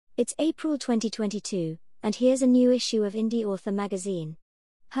It's April 2022, and here's a new issue of Indie Author magazine.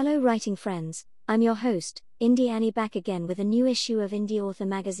 Hello writing friends, I'm your host, Indie Annie, back again with a new issue of Indie Author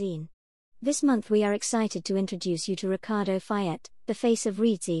magazine. This month we are excited to introduce you to Ricardo Fayet, the face of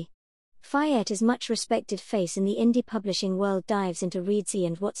Reedsy. Fayet is much respected face in the indie publishing world, dives into Reedsy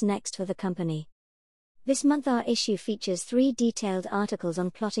and what's next for the company. This month our issue features 3 detailed articles on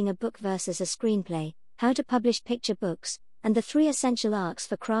plotting a book versus a screenplay, how to publish picture books, and the 3 essential arcs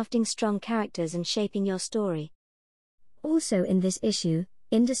for crafting strong characters and shaping your story. Also in this issue,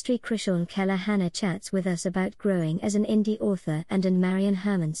 industry Chrishaun Keller-Hanna chats with us about growing as an indie author, and Marian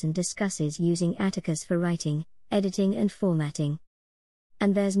Hermanson discusses using Atticus for writing, editing and formatting.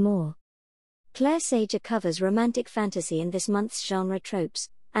 And there's more. Claire Sager covers romantic fantasy in this month's Genre Tropes,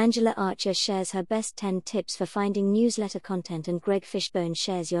 Angela Archer shares her best 10 tips for finding newsletter content, and Greg Fishbone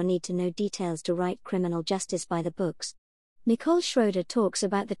shares your need-to-know details to write criminal justice by the books. Nicole Schroeder talks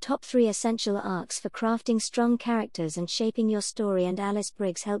about the top 3 essential arcs for crafting strong characters and shaping your story, and Alice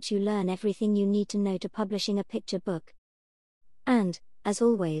Briggs helps you learn everything you need to know to publishing a picture book. And, as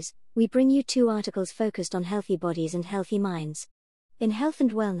always, we bring you 2 articles focused on healthy bodies and healthy minds. In Health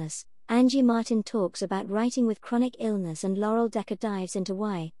and Wellness, Angie Martin talks about writing with chronic illness, and Laurel Decker dives into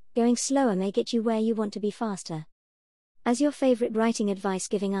why going slower may get you where you want to be faster. As your favorite writing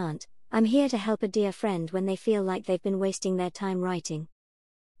advice-giving aunt, I'm here to help a dear friend when they feel like they've been wasting their time writing.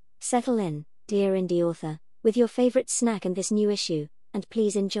 Settle in, dear indie author, with your favorite snack and this new issue, and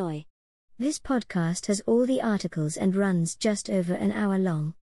please enjoy. This podcast has all the articles and runs just over an hour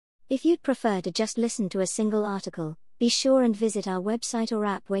long. If you'd prefer to just listen to a single article, be sure and visit our website or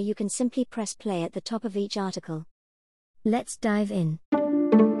app where you can simply press play at the top of each article. Let's dive in.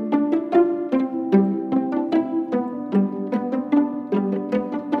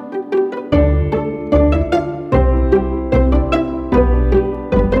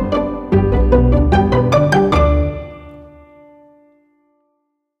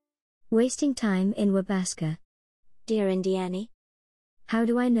 Wasting time in Wabaska. Dear Indie Annie, how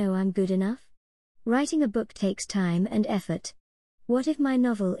do I know I'm good enough? Writing a book takes time and effort. What if my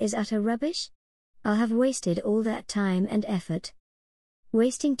novel is utter rubbish? I'll have wasted all that time and effort.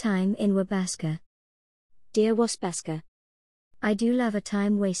 Wasting time in Wabaska. Dear Wasbaska, I do love a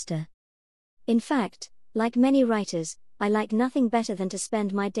time waster. In fact, like many writers, I like nothing better than to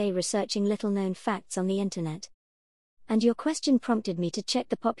spend my day researching little-known facts on the internet. And your question prompted me to check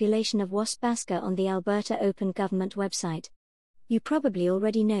the population of Wasbaska on the Alberta Open Government website. You probably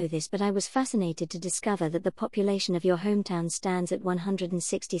already know this, but I was fascinated to discover that the population of your hometown stands at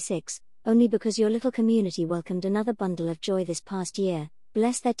 166, only because your little community welcomed another bundle of joy this past year,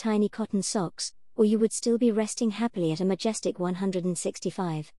 bless their tiny cotton socks, or you would still be resting happily at a majestic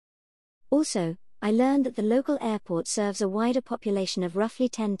 165. Also, I learned that the local airport serves a wider population of roughly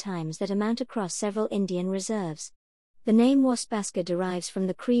 10 times that amount across several Indian reserves. The name Wasbaska derives from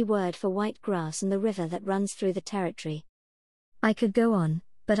the Cree word for white grass and the river that runs through the territory. I could go on,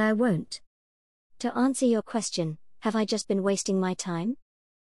 but I won't. To answer your question, have I just been wasting my time?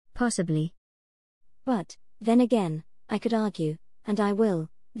 Possibly. But, then again, I could argue, and I will,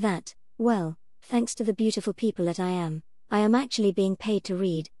 that, well, thanks to the beautiful people that I am actually being paid to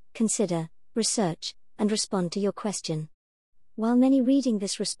read, consider, research, and respond to your question. While many reading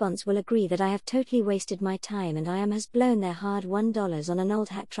this response will agree that I have totally wasted my time and I has blown their hard-won dollars on an old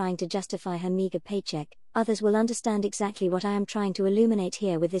hack trying to justify her meager paycheck, others will understand exactly what I am trying to illuminate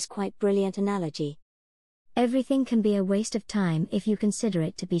here with this quite brilliant analogy. Everything can be a waste of time if you consider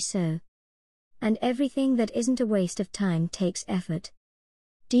it to be so. And everything that isn't a waste of time takes effort.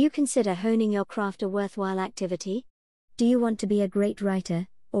 Do you consider honing your craft a worthwhile activity? Do you want to be a great writer,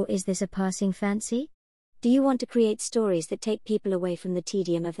 or is this a passing fancy? Do you want to create stories that take people away from the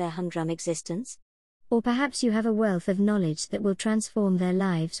tedium of their humdrum existence? Or perhaps you have a wealth of knowledge that will transform their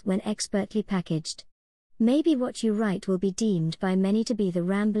lives when expertly packaged. Maybe what you write will be deemed by many to be the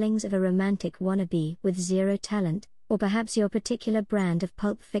ramblings of a romantic wannabe with zero talent, or perhaps your particular brand of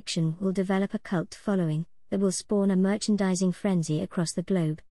pulp fiction will develop a cult following that will spawn a merchandising frenzy across the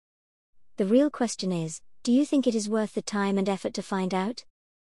globe. The real question is, do you think it is worth the time and effort to find out?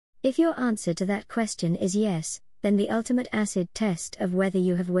 If your answer to that question is yes, then the ultimate acid test of whether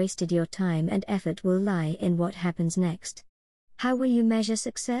you have wasted your time and effort will lie in what happens next. How will you measure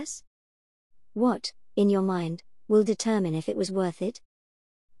success? What, in your mind, will determine if it was worth it?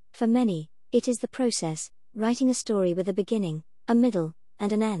 For many, it is the process, writing a story with a beginning, a middle,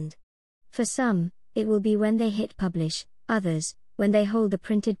 and an end. For some, it will be when they hit publish, others, when they hold the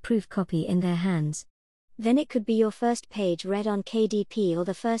printed proof copy in their hands. Then it could be your first page read on KDP or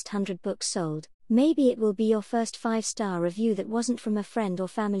the first 100 books sold, Maybe it will be your first 5-star review that wasn't from a friend or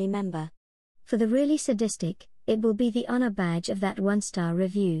family member. For the really sadistic, it will be the honor badge of that 1-star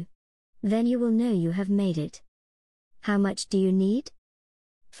review. Then you will know you have made it. How much do you need?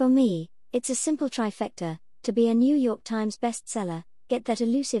 For me, it's a simple trifecta: to be a New York Times bestseller, get that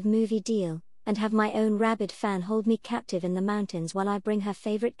elusive movie deal, and have my own rabid fan hold me captive in the mountains while I bring her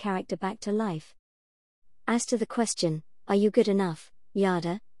favorite character back to life. As to the question, are you good enough,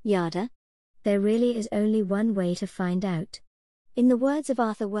 yada, yada? There really is only one way to find out. In the words of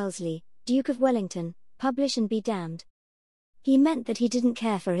Arthur Wellesley, Duke of Wellington, publish and be damned. He meant that he didn't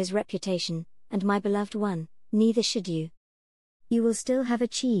care for his reputation, and my beloved one, neither should you. You will still have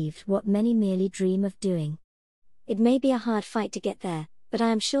achieved what many merely dream of doing. It may be a hard fight to get there, but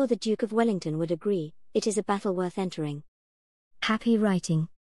I am sure the Duke of Wellington would agree, it is a battle worth entering. Happy writing.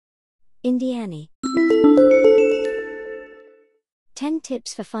 Indiani. 10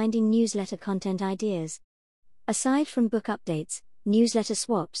 tips for finding newsletter content ideas. Aside from book updates, newsletter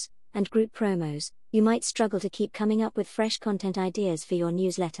swaps, and group promos, you might struggle to keep coming up with fresh content ideas for your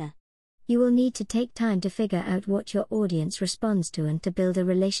newsletter. You will need to take time to figure out what your audience responds to and to build a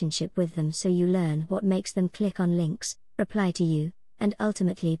relationship with them so you learn what makes them click on links, reply to you, and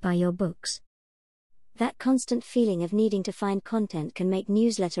ultimately buy your books. That constant feeling of needing to find content can make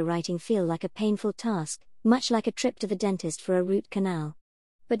newsletter writing feel like a painful task, much like a trip to the dentist for a root canal.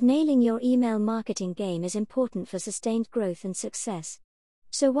 But nailing your email marketing game is important for sustained growth and success.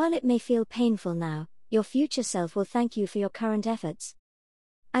 So while it may feel painful now, your future self will thank you for your current efforts.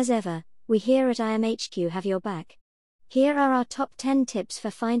 As ever, we here at IMHQ have your back. Here are our top 10 tips for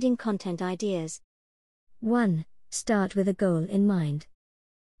finding content ideas. 1. Start with a goal in mind.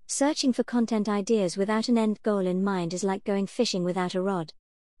 Searching for content ideas without an end goal in mind is like going fishing without a rod.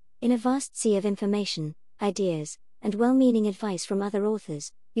 In a vast sea of information, ideas, and well-meaning advice from other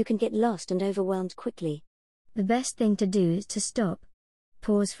authors, you can get lost and overwhelmed quickly. The best thing to do is to stop.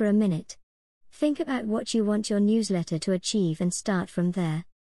 Pause for a minute. Think about what you want your newsletter to achieve and start from there.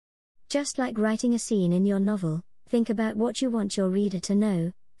 Just like writing a scene in your novel, think about what you want your reader to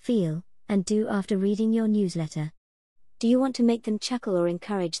know, feel, and do after reading your newsletter. Do you want to make them chuckle or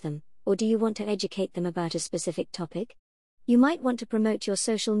encourage them, or do you want to educate them about a specific topic? You might want to promote your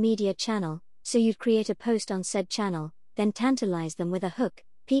social media channel, so you'd create a post on said channel, then tantalize them with a hook,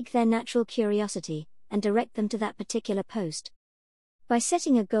 pique their natural curiosity, and direct them to that particular post. By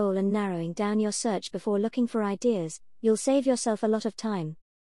setting a goal and narrowing down your search before looking for ideas, you'll save yourself a lot of time.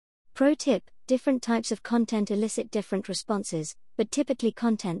 Pro tip: different types of content elicit different responses, but typically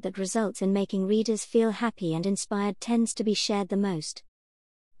content that results in making readers feel happy and inspired tends to be shared the most.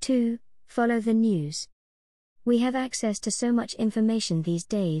 2. Follow the news. We have access to so much information these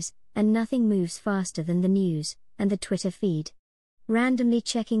days, and nothing moves faster than the news and the Twitter feed. Randomly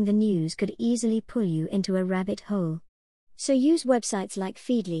checking the news could easily pull you into a rabbit hole. So use websites like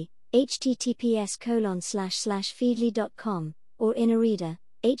Feedly, https://feedly.com, or InnerReader,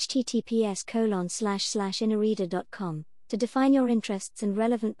 https://innerreader.com, to define your interests and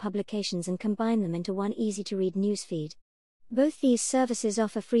relevant publications and combine them into one easy-to-read newsfeed. Both these services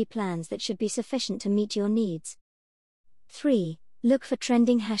offer free plans that should be sufficient to meet your needs. 3. Look for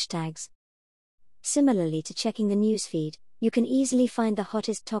trending hashtags. Similarly to checking the newsfeed, you can easily find the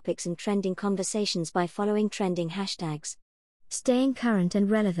hottest topics and trending conversations by following trending hashtags. Staying current and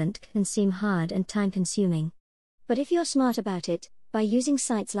relevant can seem hard and time-consuming. But if you're smart about it, by using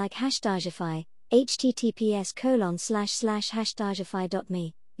sites like Hashtagify,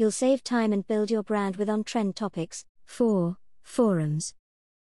 https://hashtagify.me, you'll save time and build your brand with on-trend topics. 4. Forums.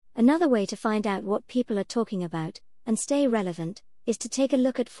 Another way to find out what people are talking about, and stay relevant, is to take a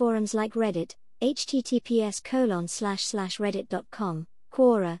look at forums like Reddit, https://reddit.com,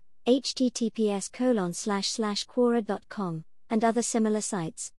 Quora, https://quora.com, and other similar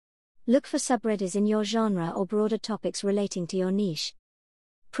sites. Look for subreddits in your genre or broader topics relating to your niche.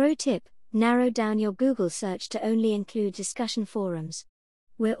 Pro tip: narrow down your Google search to only include discussion forums.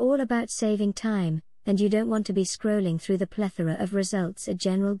 We're all about saving time, and you don't want to be scrolling through the plethora of results a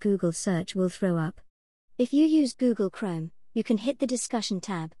general Google search will throw up. If you use Google Chrome, you can hit the discussion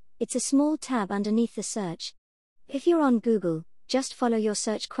tab. It's a small tab underneath the search. If you're on Google, just follow your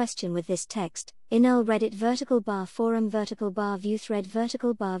search question with this text: inl Reddit _forum _view thread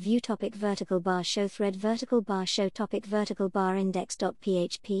 _view topic _show thread _show topic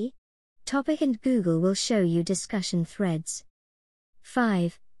index.php. Topic, and Google will show you discussion threads.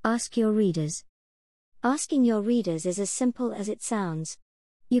 5. Ask your readers. Asking your readers is as simple as it sounds.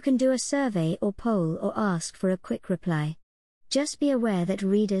 You can do a survey or poll or ask for a quick reply. Just be aware that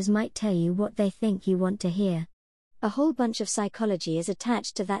readers might tell you what they think you want to hear. A whole bunch of psychology is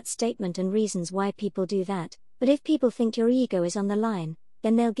attached to that statement and reasons why people do that, but if people think your ego is on the line,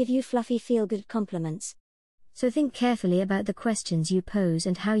 then they'll give you fluffy feel-good compliments. So think carefully about the questions you pose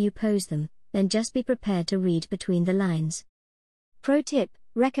and how you pose them, then just be prepared to read between the lines. Pro tip,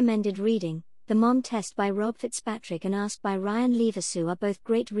 recommended reading. The Mom Test by Rob Fitzpatrick and Asked by Ryan Leversu are both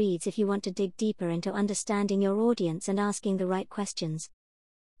great reads if you want to dig deeper into understanding your audience and asking the right questions.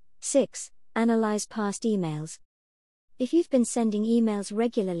 6. Analyze past emails. If you've been sending emails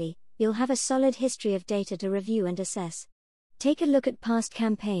regularly, you'll have a solid history of data to review and assess. Take a look at past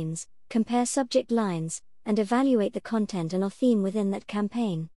campaigns, compare subject lines, and evaluate the content and/or theme within that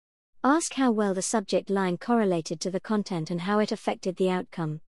campaign. Ask how well the subject line correlated to the content and how it affected the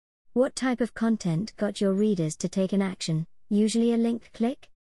outcome. What type of content got your readers to take an action, usually a link click?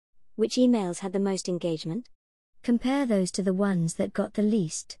 Which emails had the most engagement? Compare those to the ones that got the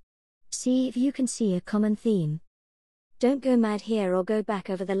least. See if you can see a common theme. Don't go mad here or go back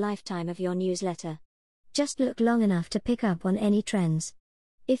over the lifetime of your newsletter. Just look long enough to pick up on any trends.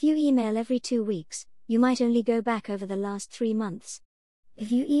 If you email every 2 weeks, you might only go back over the last 3 months.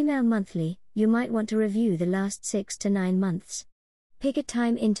 If you email monthly, you might want to review the last 6 to 9 months. Pick a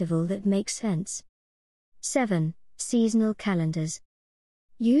time interval that makes sense. 7. Seasonal calendars.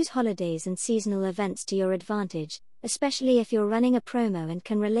 Use holidays and seasonal events to your advantage, especially if you're running a promo and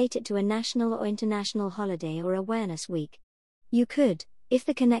can relate it to a national or international holiday or awareness week. You could, if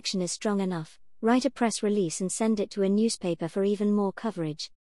the connection is strong enough, write a press release and send it to a newspaper for even more coverage.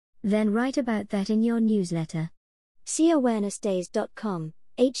 Then write about that in your newsletter. See awarenessdays.com,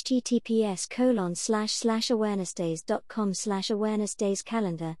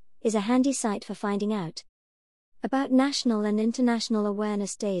 https://awarenessdays.com/awarenessdayscalendar, is a handy site for finding out about national and international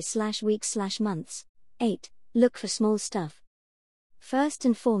awareness days/weeks/months. 8. Look for small stuff. First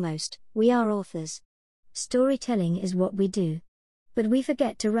and foremost, we are authors. Storytelling is what we do. But we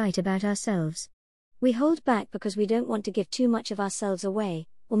forget to write about ourselves. We hold back because we don't want to give too much of ourselves away,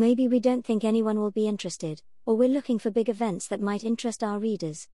 or maybe we don't think anyone will be interested, or we're looking for big events that might interest our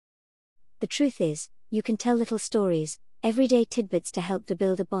readers. The truth is, you can tell little stories, everyday tidbits to help to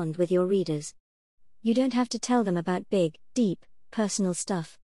build a bond with your readers. You don't have to tell them about big, deep, personal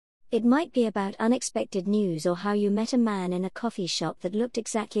stuff. It might be about unexpected news or how you met a man in a coffee shop that looked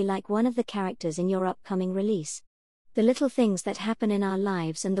exactly like one of the characters in your upcoming release. The little things that happen in our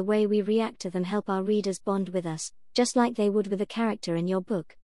lives and the way we react to them help our readers bond with us, just like they would with a character in your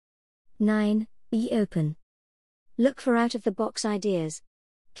book. 9. Be open. Look for out-of-the-box ideas.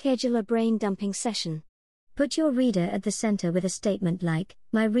 Schedule a brain-dumping session. Put your reader at the center with a statement like,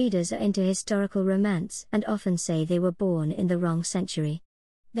 "My readers are into historical romance and often say they were born in the wrong century."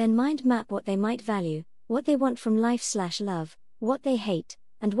 Then mind map what they might value, what they want from life/love, what they hate,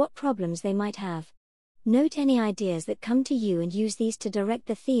 and what problems they might have. Note any ideas that come to you and use these to direct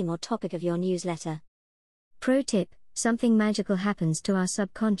the theme or topic of your newsletter. Pro tip, something magical happens to our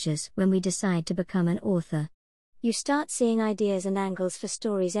subconscious when we decide to become an author. You start seeing ideas and angles for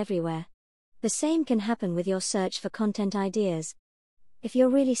stories everywhere. The same can happen with your search for content ideas. If you're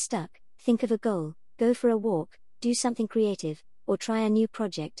really stuck, think of a goal, go for a walk, do something creative, or try a new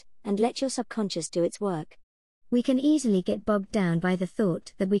project, and let your subconscious do its work. We can easily get bogged down by the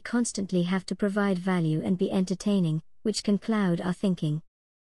thought that we constantly have to provide value and be entertaining, which can cloud our thinking.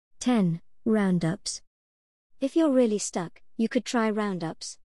 10. Roundups. If you're really stuck, you could try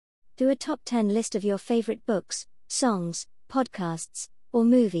roundups. Do a top 10 list of your favorite books, songs, podcasts, or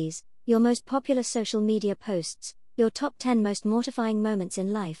movies, your most popular social media posts, your top 10 most mortifying moments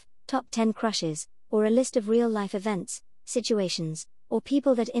in life, top 10 crushes, or a list of real-life events, situations, or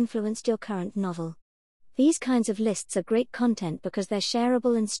people that influenced your current novel. These kinds of lists are great content because they're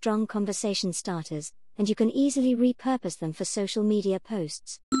shareable and strong conversation starters, and you can easily repurpose them for social media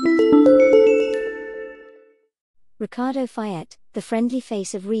posts. Ricardo Fayet, the friendly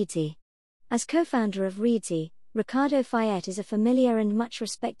face of Reedsy. As co-founder of Reedsy, Ricardo Fayet is a familiar and much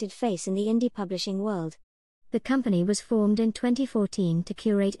respected face in the indie publishing world. The company was formed in 2014 to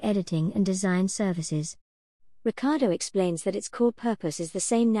curate editing and design services. Ricardo explains that its core purpose is the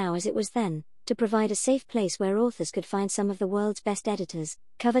same now as it was then, to provide a safe place where authors could find some of the world's best editors,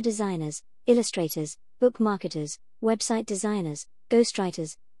 cover designers, illustrators, book marketers, website designers,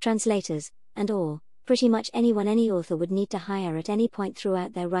 ghostwriters, translators, and pretty much anyone any author would need to hire at any point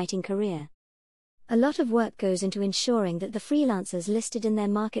throughout their writing career. A lot of work goes into ensuring that the freelancers listed in their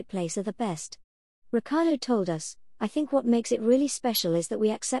marketplace are the best. Ricardo told us, "I think what makes it really special is that we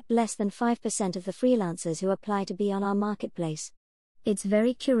accept less than 5% of the freelancers who apply to be on our marketplace. It's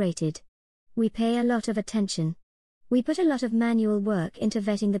very curated. We pay a lot of attention. We put a lot of manual work into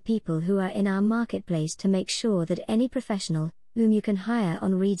vetting the people who are in our marketplace to make sure that any professional whom you can hire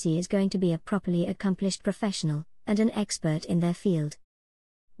on Reedsy is going to be a properly accomplished professional and an expert in their field.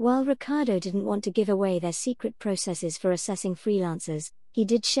 While Ricardo didn't want to give away their secret processes for assessing freelancers, he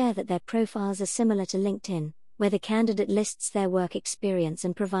did share that their profiles are similar to LinkedIn, where the candidate lists their work experience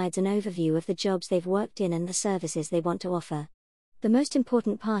and provides an overview of the jobs they've worked in and the services they want to offer. The most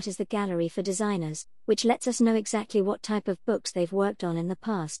important part is the gallery for designers, which lets us know exactly what type of books they've worked on in the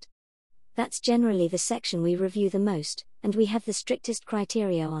past. That's generally the section we review the most, and we have the strictest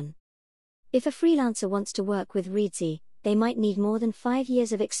criteria on. If a freelancer wants to work with Reedsy, they might need more than 5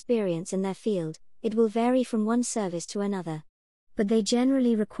 years of experience in their field. It will vary from one service to another. But they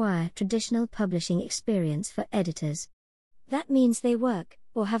generally require traditional publishing experience for editors. That means they work,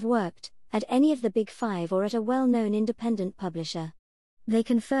 or have worked, at any of the Big Five or at a well-known independent publisher. They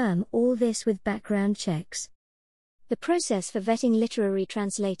confirm all this with background checks. The process for vetting literary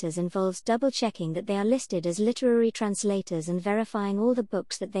translators involves double-checking that they are listed as literary translators and verifying all the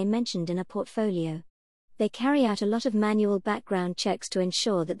books that they mentioned in a portfolio. They carry out a lot of manual background checks to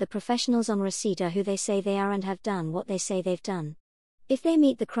ensure that the professionals on receipt are who they say they are and have done what they say they've done. If they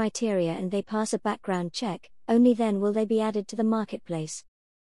meet the criteria and they pass a background check, only then will they be added to the marketplace.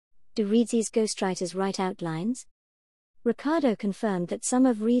 Do Reedsy's ghostwriters write outlines? Ricardo confirmed that some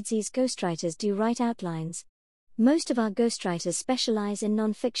of Reedsy's ghostwriters do write outlines. Most of our ghostwriters specialize in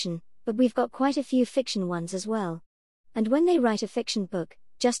non-fiction, but we've got quite a few fiction ones as well. And when they write a fiction book,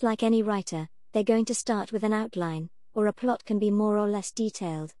 just like any writer, they're going to start with an outline, or a plot can be more or less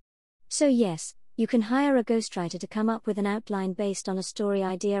detailed. So yes, you can hire a ghostwriter to come up with an outline based on a story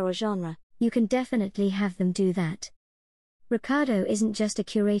idea or genre. You can definitely have them do that. Ricardo isn't just a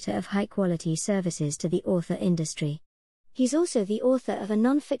curator of high-quality services to the author industry. He's also the author of a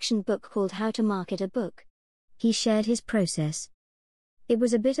non-fiction book called How to Market a Book. He shared his process. It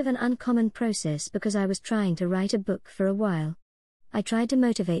was a bit of an uncommon process because I was trying to write a book for a while. I tried to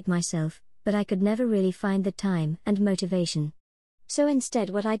motivate myself, but I could never really find the time and motivation. So instead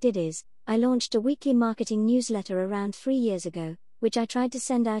what I did is, I launched a weekly marketing newsletter around 3 years ago, which I tried to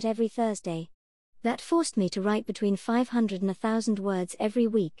send out every Thursday. That forced me to write between 500 and 1,000 words every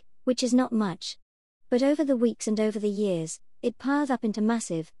week, which is not much. But over the weeks and over the years, it piled up into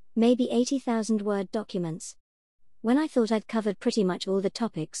massive, maybe 80,000 word documents. When I thought I'd covered pretty much all the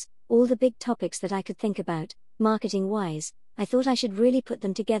topics, all the big topics that I could think about, marketing-wise, I thought I should really put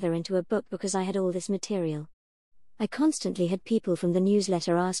them together into a book because I had all this material. I constantly had people from the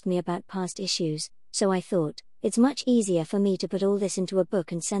newsletter ask me about past issues, so I thought, it's much easier for me to put all this into a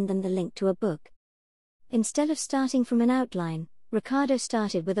book and send them the link to a book. Instead of starting from an outline, Ricardo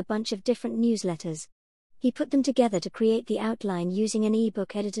started with a bunch of different newsletters. He put them together to create the outline using an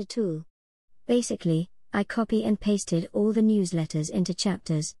ebook editor tool. Basically, I copy and pasted all the newsletters into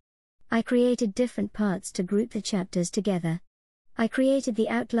chapters. I created different parts to group the chapters together. I created the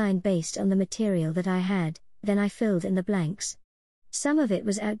outline based on the material that I had, then I filled in the blanks. Some of it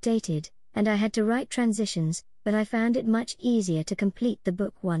was outdated, and I had to write transitions, but I found it much easier to complete the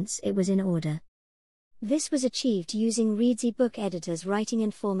book once it was in order. This was achieved using Reedsy Book Editor's writing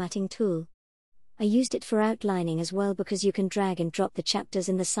and formatting tool. I used it for outlining as well because you can drag and drop the chapters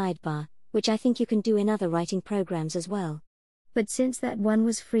in the sidebar, which I think you can do in other writing programs as well. But since that one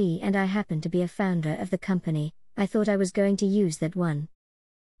was free and I happened to be a founder of the company, I thought I was going to use that one.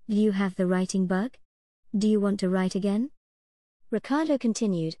 Do you have the writing bug? Do you want to write again? Ricardo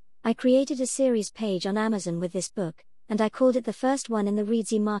continued, I created a series page on Amazon with this book, and I called it the first one in the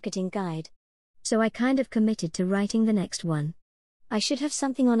Reedsy marketing guide. So I kind of committed to writing the next one. I should have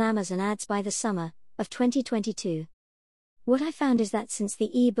something on Amazon ads by the summer of 2022. What I found is that since the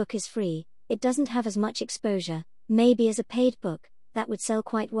ebook is free, it doesn't have as much exposure, maybe as a paid book, that would sell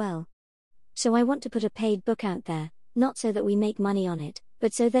quite well. So I want to put a paid book out there, not so that we make money on it,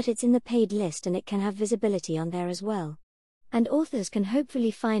 but so that it's in the paid list and it can have visibility on there as well. And authors can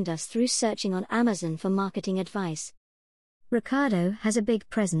hopefully find us through searching on Amazon for marketing advice. Ricardo has a big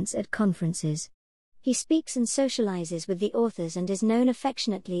presence at conferences. He speaks and socializes with the authors and is known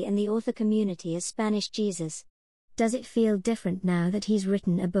affectionately in the author community as Spanish Jesus. Does it feel different now that he's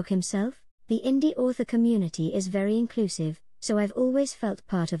written a book himself? The indie author community is very inclusive, so I've always felt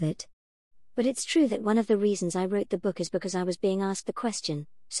part of it. But it's true that one of the reasons I wrote the book is because I was being asked the question,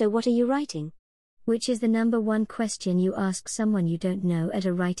 so what are you writing? Which is the number one question you ask someone you don't know at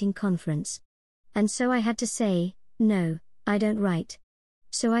a writing conference. And so I had to say, no, I don't write.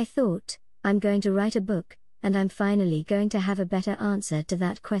 So I thought, I'm going to write a book, and I'm finally going to have a better answer to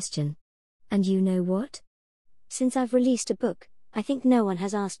that question. And you know what? Since I've released a book, I think no one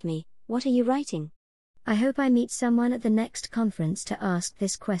has asked me, what are you writing? I hope I meet someone at the next conference to ask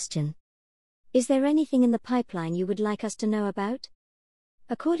this question. Is there anything in the pipeline you would like us to know about?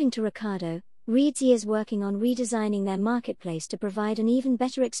 According to Ricardo, Reedsy is working on redesigning their marketplace to provide an even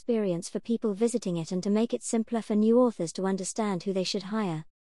better experience for people visiting it and to make it simpler for new authors to understand who they should hire.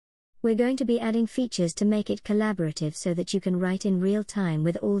 We're going to be adding features to make it collaborative so that you can write in real time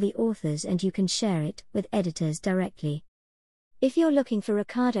with all the authors and you can share it with editors directly. If you're looking for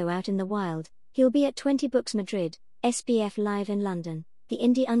Ricardo out in the wild, he'll be at 20 Books Madrid, SPF Live in London, the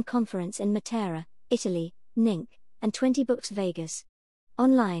Indie Unconference in Matera, Italy, Ninc, and 20 Books Vegas.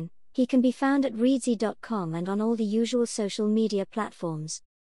 Online, he can be found at reedsy.com and on all the usual social media platforms.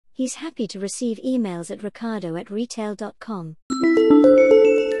 He's happy to receive emails at ricardo@retail.com.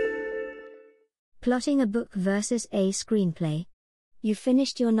 Plotting a book versus a screenplay. You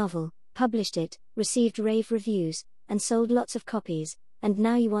finished your novel, published it, received rave reviews, and sold lots of copies, and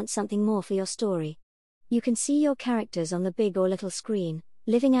now you want something more for your story. You can see your characters on the big or little screen,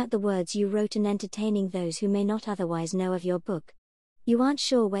 living out the words you wrote and entertaining those who may not otherwise know of your book. You aren't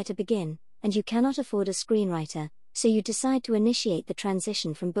sure where to begin, and you cannot afford a screenwriter, so you decide to initiate the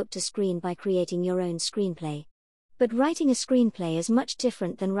transition from book to screen by creating your own screenplay. But writing a screenplay is much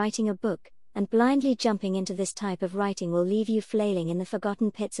different than writing a book, and blindly jumping into this type of writing will leave you flailing in the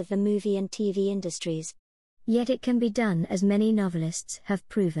forgotten pits of the movie and TV industries. Yet it can be done, as many novelists have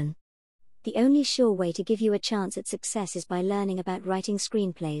proven. The only sure way to give you a chance at success is by learning about writing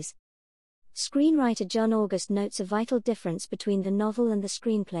screenplays. Screenwriter John August notes a vital difference between the novel and the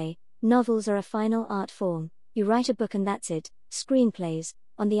screenplay. Novels are a final art form, you write a book and that's it. Screenplays,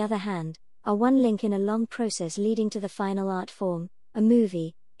 on the other hand, are one link in a long process leading to the final art form, a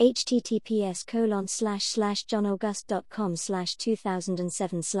movie.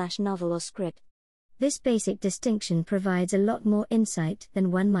 https://johnaugust.com/2007/novel or script. This basic distinction provides a lot more insight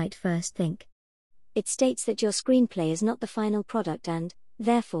than one might first think. It states that your screenplay is not the final product and,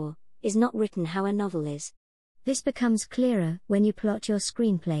 therefore, is not written how a novel is. This becomes clearer when you plot your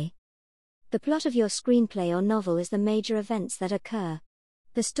screenplay. The plot of your screenplay or novel is the major events that occur.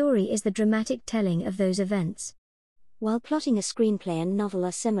 The story is the dramatic telling of those events. While plotting a screenplay and novel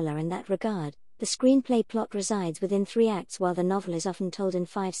are similar in that regard, the screenplay plot resides within 3 acts while the novel is often told in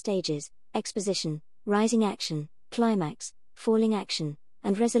 5 stages: exposition, rising action, climax, falling action,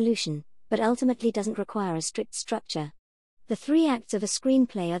 and resolution, but ultimately doesn't require a strict structure. The 3 acts of a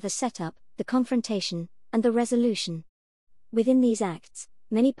screenplay are the setup, the confrontation, and the resolution. Within these acts,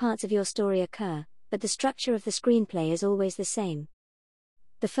 many parts of your story occur, but the structure of the screenplay is always the same.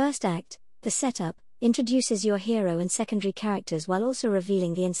 The first act, the setup, introduces your hero and secondary characters while also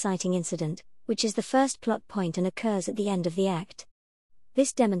revealing the inciting incident, which is the first plot point and occurs at the end of the act.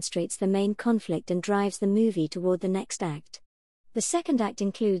 This demonstrates the main conflict and drives the movie toward the next act. The second act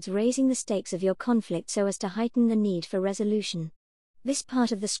includes raising the stakes of your conflict so as to heighten the need for resolution. This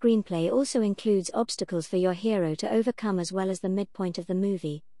part of the screenplay also includes obstacles for your hero to overcome as well as the midpoint of the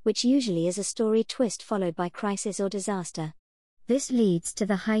movie, which usually is a story twist followed by crisis or disaster. This leads to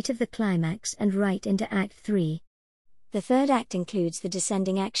the height of the climax and right into Act 3. The third act includes the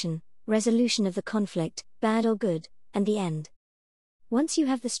descending action, resolution of the conflict, bad or good, and the end. Once you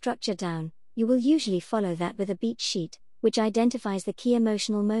have the structure down, you will usually follow that with a beat sheet, which identifies the key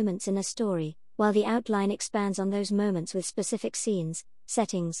emotional moments in a story, while the outline expands on those moments with specific scenes,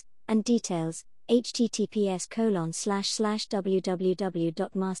 settings, and details.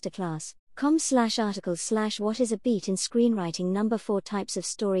 https://www.masterclass.com/articles/what is a beat in screenwriting. Number 4 Types of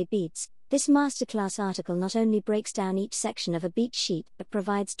story beats. This masterclass article not only breaks down each section of a beat sheet but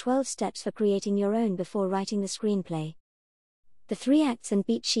provides 12 steps for creating your own before writing the screenplay. The 3 acts and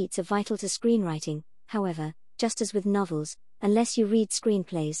beat sheets are vital to screenwriting. However, just as with novels, unless you read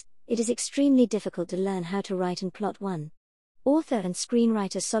screenplays, it is extremely difficult to learn how to write and plot one. Author and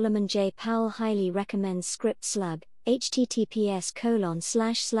screenwriter Solomon J. Powell highly recommends Script Slug,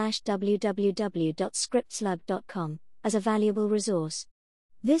 https://www.scriptslug.com, as a valuable resource.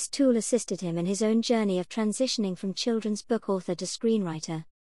 This tool assisted him in his own journey of transitioning from children's book author to screenwriter.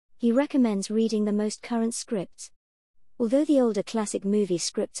 He recommends reading the most current scripts. Although the older classic movie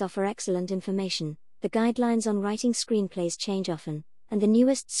scripts offer excellent information, the guidelines on writing screenplays change often, and the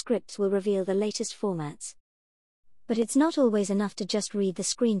newest scripts will reveal the latest formats. But it's not always enough to just read the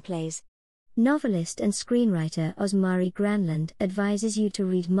screenplays. Novelist and screenwriter Osmari Granlund advises you to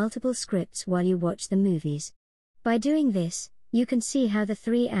read multiple scripts while you watch the movies. By doing this, you can see how the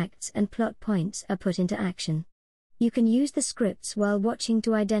 3 acts and plot points are put into action. You can use the scripts while watching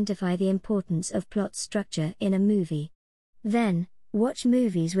to identify the importance of plot structure in a movie. Then, watch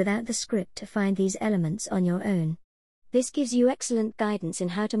movies without the script to find these elements on your own. This gives you excellent guidance in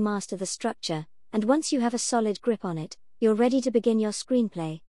how to master the structure, and once you have a solid grip on it, you're ready to begin your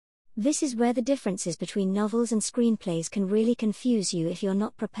screenplay. This is where the differences between novels and screenplays can really confuse you if you're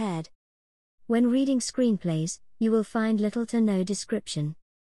not prepared. When reading screenplays, you will find little to no description.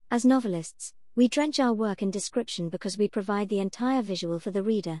 As novelists, we drench our work in description because we provide the entire visual for the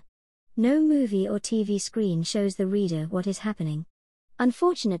reader. No movie or TV screen shows the reader what is happening.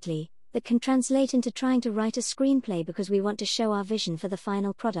 Unfortunately, that can translate into trying to write a screenplay because we want to show our vision for the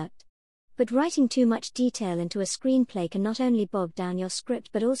final product. But writing too much detail into a screenplay can not only bog down your script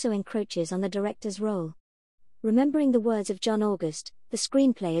but also encroaches on the director's role. Remembering the words of John August, the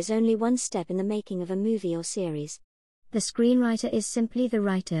screenplay is only one step in the making of a movie or series. The screenwriter is simply the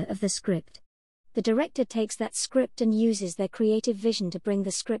writer of the script. The director takes that script and uses their creative vision to bring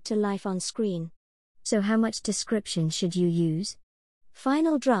the script to life on screen. So how much description should you use?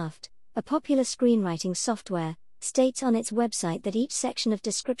 Final Draft, a popular screenwriting software, states on its website that each section of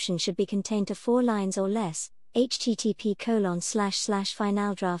description should be contained to 4 lines or less.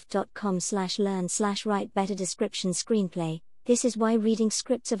 http://finaldraft.com/learn/write-better description screenplay. This is why reading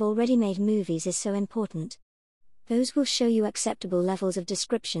scripts of already made movies is so important. Those will show you acceptable levels of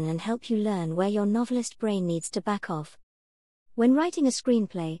description and help you learn where your novelist brain needs to back off. When writing a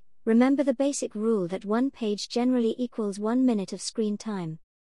screenplay, remember the basic rule that 1 page generally equals 1 minute of screen time.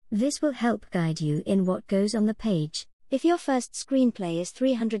 This will help guide you in what goes on the page. If your first screenplay is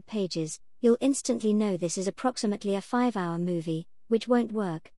 300 pages, you'll instantly know this is approximately a 5-hour movie, which won't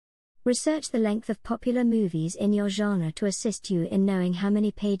work. Research the length of popular movies in your genre to assist you in knowing how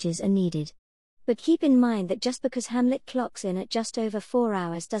many pages are needed. But keep in mind that just because Hamlet clocks in at just over 4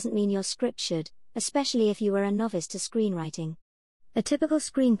 hours doesn't mean your script should, especially if you are a novice to screenwriting. A typical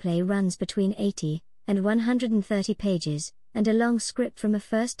screenplay runs between 80 and 130 pages, and a long script from a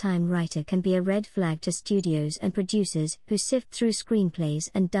first-time writer can be a red flag to studios and producers who sift through screenplays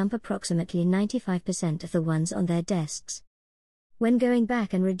and dump approximately 95% of the ones on their desks. When going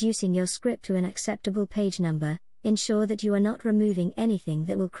back and reducing your script to an acceptable page number, ensure that you are not removing anything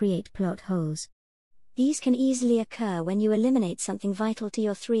that will create plot holes. These can easily occur when you eliminate something vital to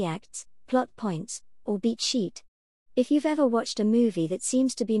your 3 acts, plot points, or beat sheet. If you've ever watched a movie that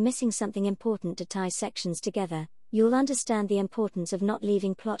seems to be missing something important to tie sections together, you'll understand the importance of not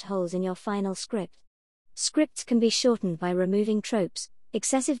leaving plot holes in your final script. Scripts can be shortened by removing tropes,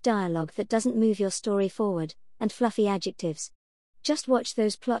 excessive dialogue that doesn't move your story forward, and fluffy adjectives. Just watch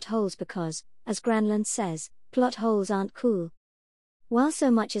those plot holes because, as Granlund says, plot holes aren't cool. While so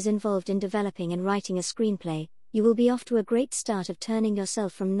much is involved in developing and writing a screenplay, you will be off to a great start of turning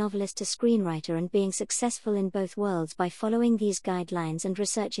yourself from novelist to screenwriter and being successful in both worlds by following these guidelines and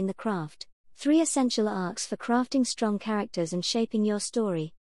researching the craft. 3 essential arcs for crafting strong characters and shaping your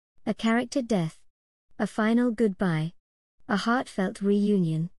story. A character death. A final goodbye. A heartfelt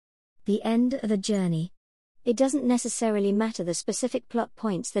reunion. The end of a journey. It doesn't necessarily matter the specific plot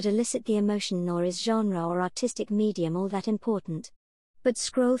points that elicit the emotion, nor is genre or artistic medium all that important. But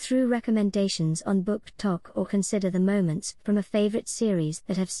scroll through recommendations on BookTok or consider the moments from a favorite series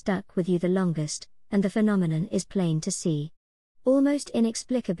that have stuck with you the longest, and the phenomenon is plain to see. Almost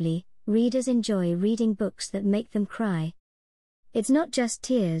inexplicably, readers enjoy reading books that make them cry. It's not just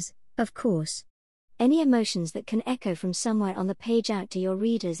tears, of course. Any emotions that can echo from somewhere on the page out to your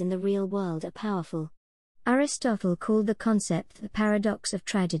readers in the real world are powerful. Aristotle called the concept the paradox of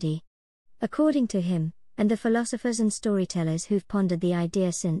tragedy. According to him, and the philosophers and storytellers who've pondered the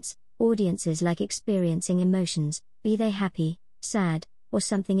idea since, audiences like experiencing emotions, be they happy, sad, or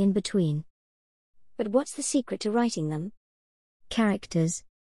something in between. But what's the secret to writing them? Characters.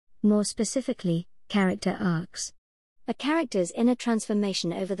 More specifically, character arcs. A character's inner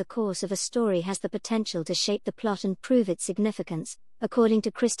transformation over the course of a story has the potential to shape the plot and prove its significance, according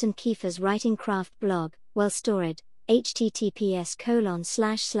to Kristen Kiefer's writing craft blog, Wellstored,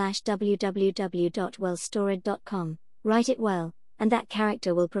 https://www.wellstored.com. Write it well, and that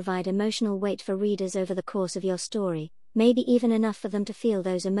character will provide emotional weight for readers over the course of your story, maybe even enough for them to feel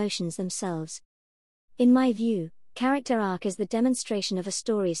those emotions themselves. In my view, character arc is the demonstration of a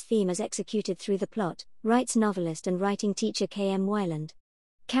story's theme as executed through the plot, writes novelist and writing teacher K.M. Weiland.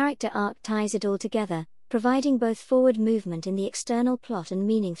 Character arc ties it all together, providing both forward movement in the external plot and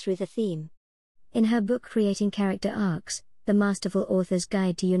meaning through the theme. In her book Creating Character Arcs, The Masterful Author's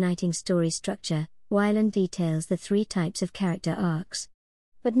Guide to Uniting Story Structure, Weiland details the 3 types of character arcs.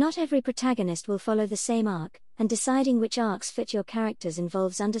 But not every protagonist will follow the same arc, and deciding which arcs fit your characters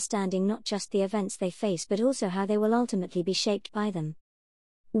involves understanding not just the events they face but also how they will ultimately be shaped by them.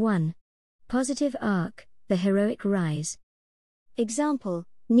 1. Positive arc, the heroic rise. Example,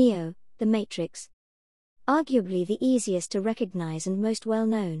 Neo, The Matrix. Arguably the easiest to recognize and most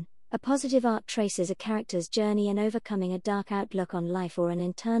well-known, A positive arc traces a character's journey in overcoming a dark outlook on life or an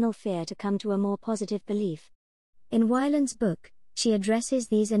internal fear to come to a more positive belief. In Weiland's book, she addresses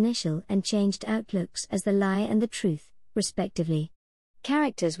these initial and changed outlooks as the lie and the truth, respectively.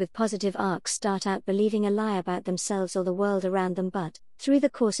 Characters with positive arcs start out believing a lie about themselves or the world around them, but, through the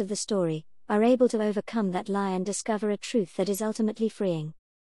course of the story, are able to overcome that lie and discover a truth that is ultimately freeing.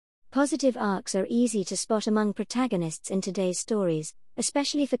 Positive arcs are easy to spot among protagonists in today's stories,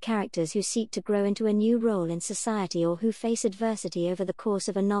 especially for characters who seek to grow into a new role in society or who face adversity over the course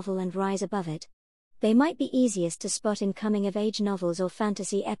of a novel and rise above it. They might be easiest to spot in coming-of-age novels or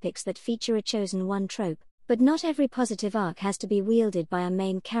fantasy epics that feature a chosen one trope, but not every positive arc has to be wielded by a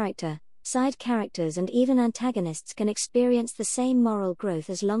main character. Side characters and even antagonists can experience the same moral growth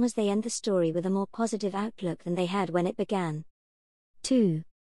as long as they end the story with a more positive outlook than they had when it began. 2.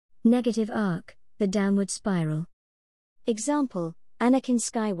 Negative arc, the downward spiral. Example, Anakin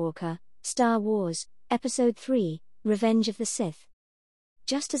Skywalker, Star Wars, Episode 3, Revenge of the Sith.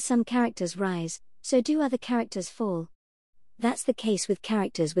 Just as some characters rise, so do other characters fall. That's the case with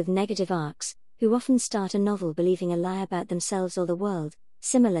characters with negative arcs, who often start a novel believing a lie about themselves or the world,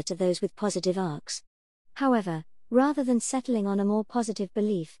 similar to those with positive arcs. However, rather than settling on a more positive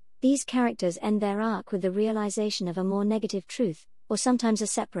belief, these characters end their arc with the realization of a more negative truth, or sometimes a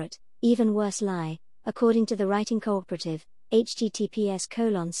separate, even worse lie, according to the Writing Cooperative,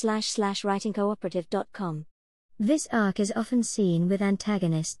 https://writingcooperative.com. This arc is often seen with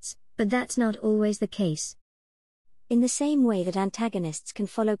antagonists, but that's not always the case. In the same way that antagonists can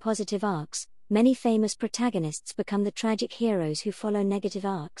follow positive arcs, many famous protagonists become the tragic heroes who follow negative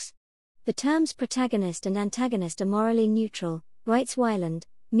arcs. The terms protagonist and antagonist are morally neutral, writes Weiland,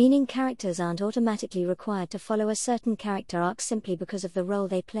 meaning characters aren't automatically required to follow a certain character arc simply because of the role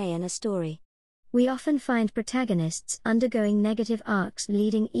they play in a story. We often find protagonists undergoing negative arcs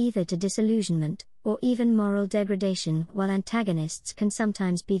leading either to disillusionment or even moral degradation, while antagonists can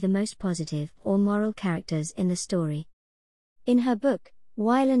sometimes be the most positive or moral characters in the story. In her book,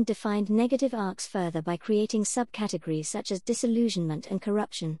 Weiland defined negative arcs further by creating subcategories such as disillusionment and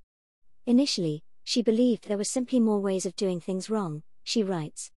corruption. Initially, she believed there were simply more ways of doing things wrong, she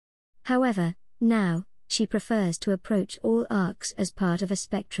writes. However, now, she prefers to approach all arcs as part of a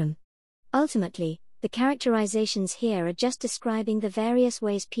spectrum. Ultimately, the characterizations here are just describing the various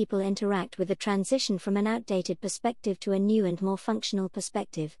ways people interact with the transition from an outdated perspective to a new and more functional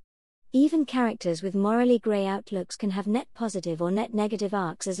perspective. Even characters with morally grey outlooks can have net positive or net negative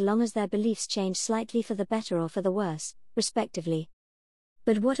arcs as long as their beliefs change slightly for the better or for the worse, respectively.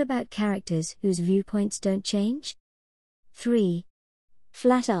 But what about characters whose viewpoints don't change? 3.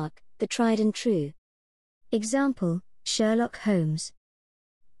 Flat arc, the tried and true. Example, Sherlock Holmes.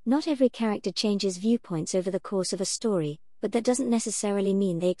 Not every character changes viewpoints over the course of a story, but that doesn't necessarily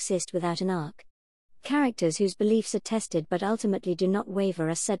mean they exist without an arc. Characters whose beliefs are tested but ultimately do not waver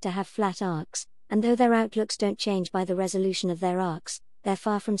are said to have flat arcs, and though their outlooks don't change by the resolution of their arcs, they're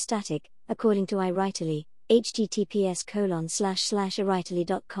far from static, according to iWriterly,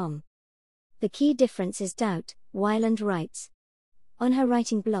 https://iWriterly.com. The key difference is doubt, Weiland writes. On her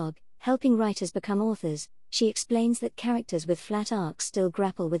writing blog, Helping Writers Become Authors, she explains that characters with flat arcs still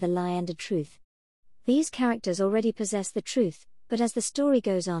grapple with a lie and a truth. These characters already possess the truth, but as the story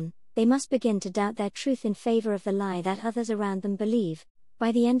goes on, they must begin to doubt their truth in favor of the lie that others around them believe.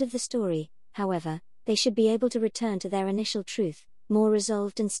 By the end of the story, however, they should be able to return to their initial truth, more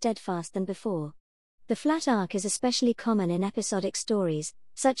resolved and steadfast than before. The flat arc is especially common in episodic stories,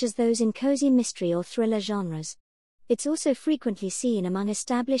 such as those in cozy mystery or thriller genres. It's also frequently seen among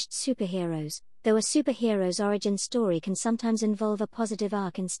established superheroes, though a superhero's origin story can sometimes involve a positive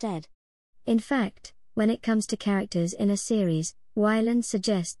arc instead. In fact, when it comes to characters in a series, Weiland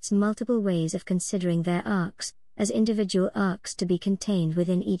suggests multiple ways of considering their arcs, as individual arcs to be contained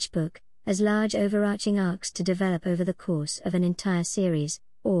within each book, as large overarching arcs to develop over the course of an entire series,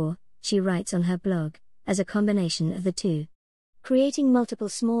 or, she writes on her blog, as a combination of the two. Creating multiple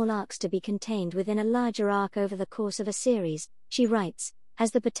small arcs to be contained within a larger arc over the course of a series, she writes,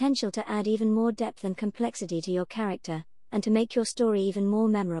 has the potential to add even more depth and complexity to your character, and to make your story even more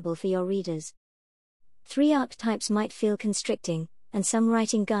memorable for your readers. 3 archetypes might feel constricting, and some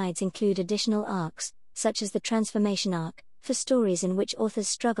writing guides include additional arcs, such as the transformation arc, for stories in which authors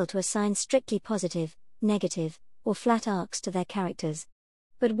struggle to assign strictly positive, negative, or flat arcs to their characters.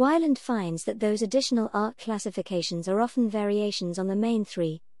 But Weiland finds that those additional arc classifications are often variations on the main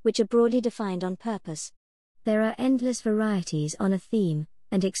 3, which are broadly defined on purpose. There are endless varieties on a theme,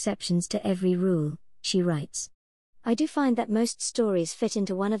 and exceptions to every rule, she writes. I do find that most stories fit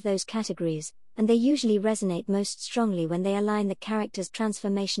into one of those categories, and they usually resonate most strongly when they align the character's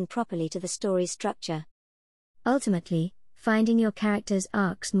transformation properly to the story's structure. Ultimately, finding your character's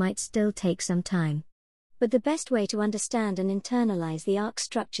arcs might still take some time. But the best way to understand and internalize the arc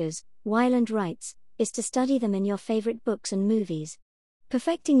structures, Weiland writes, is to study them in your favorite books and movies.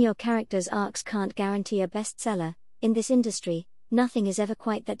 Perfecting your character's arcs can't guarantee a bestseller. In this industry, nothing is ever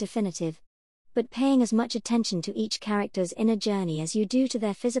quite that definitive. But paying as much attention to each character's inner journey as you do to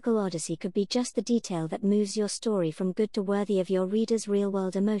their physical odyssey could be just the detail that moves your story from good to worthy of your reader's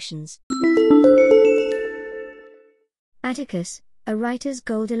real-world emotions. Atticus, a writer's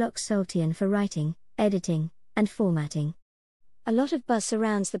Goldilocks Sultan for writing, editing, and formatting. A lot of buzz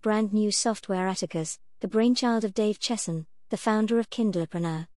surrounds the brand new software Atticus, the brainchild of Dave Chesson, the founder of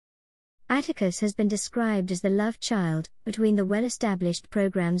Kindlepreneur. Atticus has been described as the love child between the well-established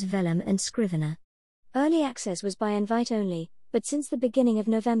programs Vellum and Scrivener. Early access was by invite only, but since the beginning of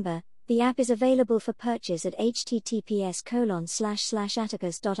November, the app is available for purchase at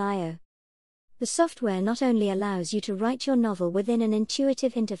https://atticus.io. The software not only allows you to write your novel within an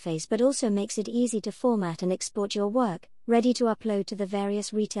intuitive interface but also makes it easy to format and export your work, ready to upload to the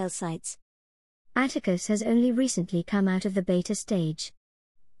various retail sites. Atticus has only recently come out of the beta stage.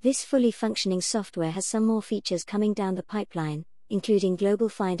 This fully functioning software has some more features coming down the pipeline, including global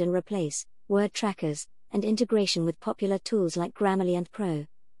find and replace, word trackers, and integration with popular tools like Grammarly and Pro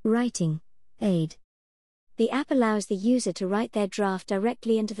Writing Aid. The app allows the user to write their draft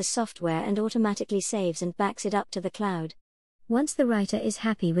directly into the software and automatically saves and backs it up to the cloud. Once the writer is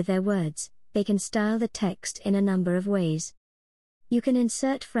happy with their words, they can style the text in a number of ways. You can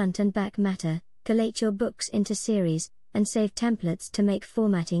insert front and back matter, collate your books into series, and save templates to make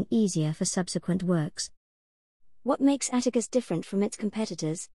formatting easier for subsequent works. What makes Atticus different from its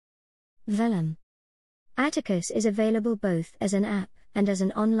competitors? Vellum. Atticus is available both as an app and as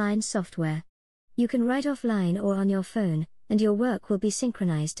an online software. You can write offline or on your phone, and your work will be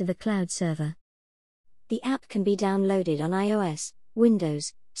synchronized to the cloud server. The app can be downloaded on iOS,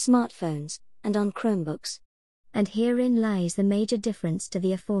 Windows, smartphones, and on Chromebooks. And herein lies the major difference to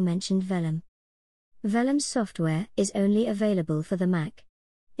the aforementioned Vellum. Vellum's software is only available for the Mac.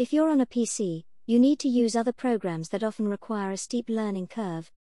 If you're on a PC, you need to use other programs that often require a steep learning curve.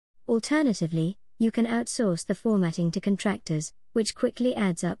 Alternatively, you can outsource the formatting to contractors, which quickly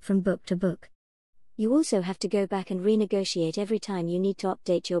adds up from book to book. You also have to go back and renegotiate every time you need to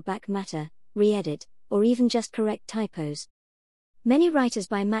update your back matter, re-edit, or even just correct typos. Many writers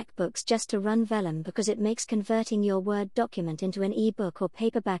buy MacBooks just to run Vellum because it makes converting your Word document into an e-book or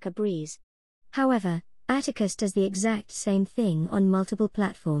paperback a breeze. However, Atticus does the exact same thing on multiple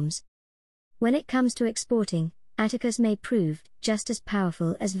platforms. When it comes to exporting, Atticus may prove just as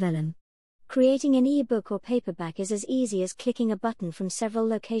powerful as Vellum. Creating an e-book or paperback is as easy as clicking a button from several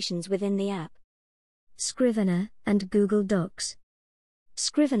locations within the app. Scrivener and Google Docs.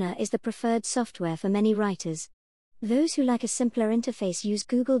 Scrivener is the preferred software for many writers. Those who like a simpler interface use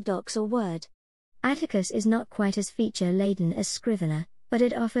Google Docs or Word. Atticus is not quite as feature-laden as Scrivener, but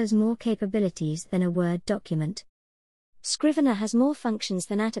it offers more capabilities than a Word document. Scrivener has more functions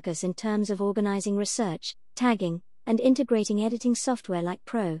than Atticus in terms of organizing research, tagging, and integrating editing software like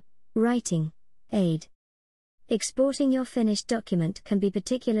Pro Writing Aid. Exporting your finished document can be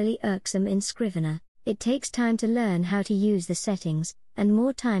particularly irksome in Scrivener. It takes time to learn how to use the settings, and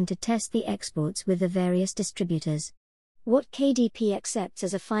more time to test the exports with the various distributors. What KDP accepts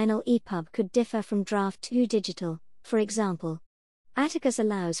as a final EPUB could differ from Draft 2 Digital, for example. Atticus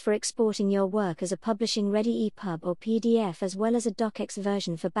allows for exporting your work as a publishing-ready EPUB or PDF as well as a DocX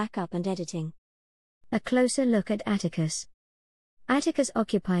version for backup and editing. A closer look at Atticus. Atticus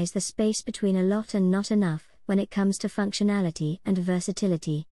occupies the space between a lot and not enough when it comes to functionality and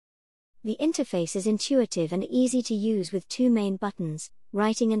versatility. The interface is intuitive and easy to use with two main buttons,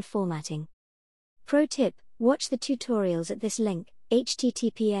 writing and formatting. Pro tip: watch the tutorials at this link,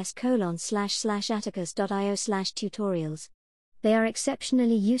 https://atticus.io/tutorials. They are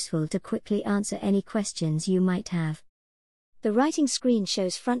exceptionally useful to quickly answer any questions you might have. The writing screen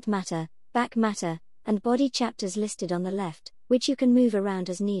shows front matter, back matter, and body chapters listed on the left, which you can move around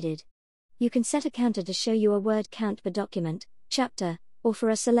as needed. You can set a counter to show you a word count per document, chapter, or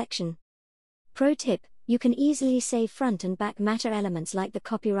for a selection. Pro tip: you can easily save front and back matter elements like the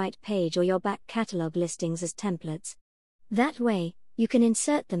copyright page or your back catalog listings as templates. That way, you can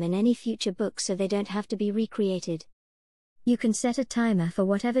insert them in any future book so they don't have to be recreated. You can set a timer for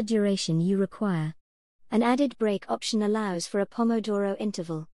whatever duration you require. An added break option allows for a Pomodoro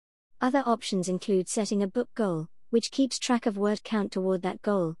interval. Other options include setting a book goal, which keeps track of word count toward that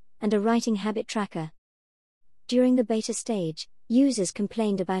goal, and a writing habit tracker. During the beta stage, users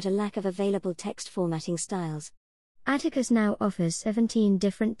complained about a lack of available text formatting styles. Atticus now offers 17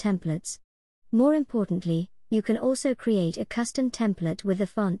 different templates. More importantly, you can also create a custom template with the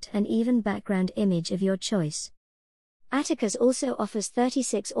font and even background image of your choice. Atticus also offers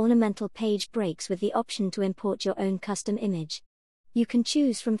 36 ornamental page breaks with the option to import your own custom image. You can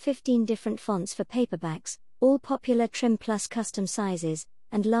choose from 15 different fonts for paperbacks, all popular trim plus custom sizes,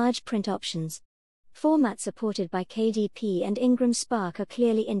 and large print options. Formats supported by KDP and Ingram Spark are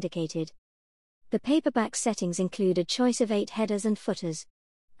clearly indicated. The paperback settings include a choice of 8 headers and footers.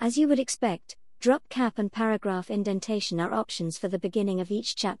 As you would expect, drop cap and paragraph indentation are options for the beginning of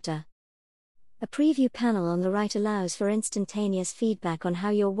each chapter. A preview panel on the right allows for instantaneous feedback on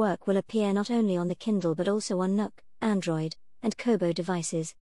how your work will appear not only on the Kindle but also on Nook, Android, and Kobo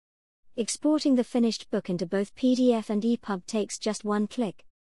devices. Exporting the finished book into both PDF and EPUB takes just one click.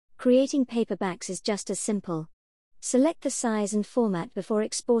 Creating paperbacks is just as simple. Select the size and format before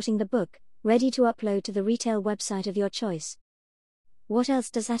exporting the book, ready to upload to the retail website of your choice. What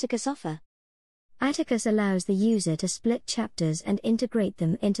else does Atticus offer? Atticus allows the user to split chapters and integrate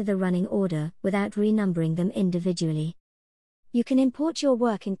them into the running order without renumbering them individually. You can import your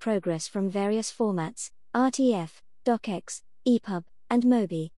work in progress from various formats: RTF, DocX, EPUB, and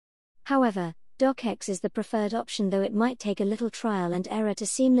MOBI. However, DocX is the preferred option, though it might take a little trial and error to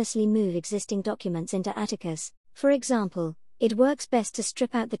seamlessly move existing documents into Atticus. For example, it works best to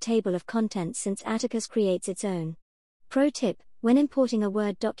strip out the table of contents since Atticus creates its own. Pro tip: when importing a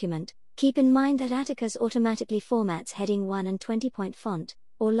Word document, keep in mind that Atticus automatically formats heading 1 and 20-point font,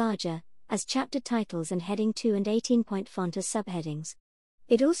 or larger, as chapter titles and heading 2 and 18-point font as subheadings.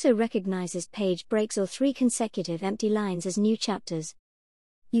 It also recognizes page breaks or 3 consecutive empty lines as new chapters.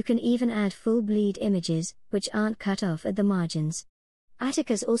 You can even add full bleed images, which aren't cut off at the margins.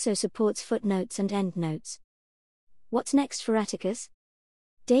 Atticus also supports footnotes and endnotes. What's next for Atticus?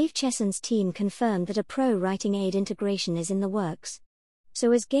 Dave Chesson's team confirmed that a pro writing aid integration is in the works.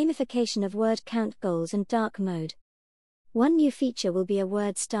 So is gamification of word count goals and dark mode. One new feature will be a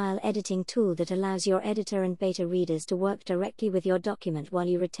word style editing tool that allows your editor and beta readers to work directly with your document while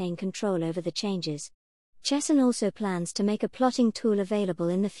you retain control over the changes. Chesson also plans to make a plotting tool available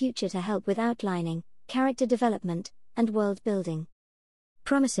in the future to help with outlining, character development, and world building.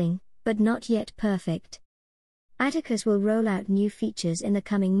 Promising, but not yet perfect. Atticus will roll out new features in the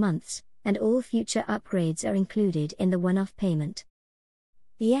coming months, and all future upgrades are included in the one-off payment.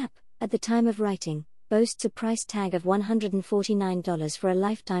 The app, at the time of writing, boasts a price tag of $149 for a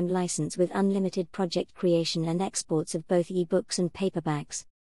lifetime license with unlimited project creation and exports of both ebooks and paperbacks.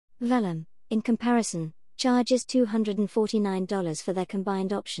 Vellum, in comparison, charges $249 for their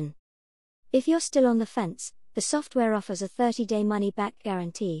combined option. If you're still on the fence, the software offers a 30-day money-back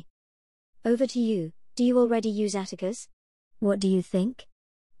guarantee. Over to you, do you already use Atticus? What do you think?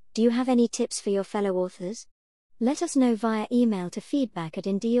 Do you have any tips for your fellow authors? Let us know via email to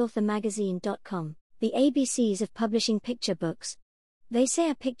feedback@indieauthormagazine.com. The ABCs of publishing picture books. They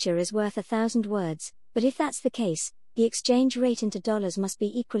say a picture is worth 1,000 words, but if that's the case, the exchange rate into dollars must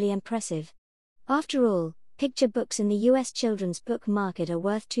be equally impressive. After all, picture books in the U.S. children's book market are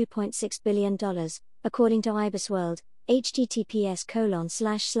worth $2.6 billion, according to IBISWorld,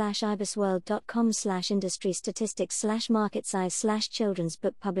 https://ibisworld.com/industry-statistics/market-size/children's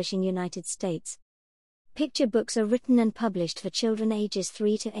book publishing United States. Picture books are written and published for children ages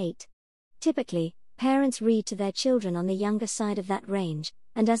 3 to 8. Typically, parents read to their children on the younger side of that range,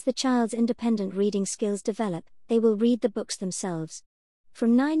 and as the child's independent reading skills develop, they will read the books themselves.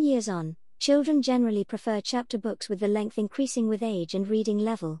 From 9 years on, children generally prefer chapter books, with the length increasing with age and reading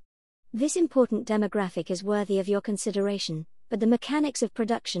level. This important demographic is worthy of your consideration, but the mechanics of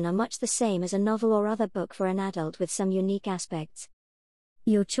production are much the same as a novel or other book for an adult, with some unique aspects.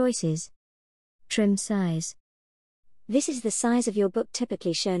 Your choices. Trim size. This is the size of your book,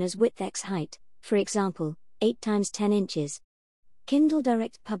 typically shown as width x height, for example, 8 times 10 inches. Kindle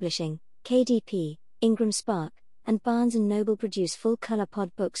Direct Publishing, KDP, Ingram Spark, and Barnes & Noble produce full-color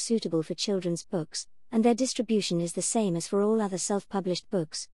pod books suitable for children's books, and their distribution is the same as for all other self-published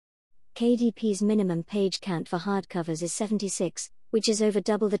books. KDP's minimum page count for hardcovers is 76, which is over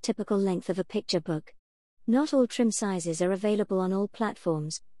double the typical length of a picture book. Not all trim sizes are available on all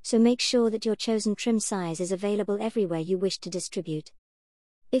platforms, so make sure that your chosen trim size is available everywhere you wish to distribute.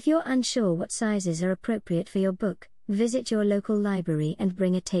 If you're unsure what sizes are appropriate for your book, visit your local library and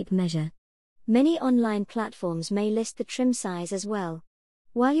bring a tape measure. Many online platforms may list the trim size as well.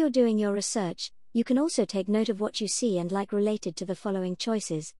 While you're doing your research, you can also take note of what you see and like related to the following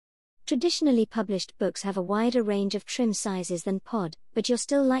choices. Traditionally published books have a wider range of trim sizes than Pod, but you're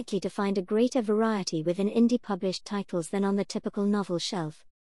still likely to find a greater variety within indie published titles than on the typical novel shelf.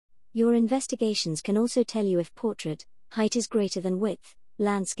 Your investigations can also tell you if portrait, height is greater than width,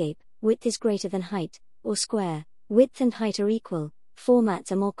 landscape, width is greater than height, or square, width and height are equal,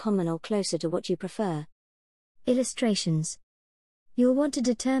 formats are more common or closer to what you prefer. Illustrations. You'll want to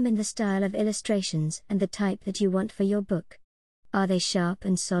determine the style of illustrations and the type that you want for your book. Are they sharp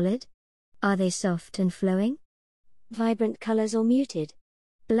and solid? Are they soft and flowing? Vibrant colors or muted?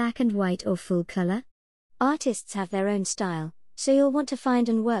 Black and white or full color? Artists have their own style, so you'll want to find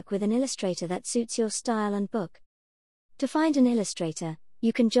and work with an illustrator that suits your style and book. To find an illustrator,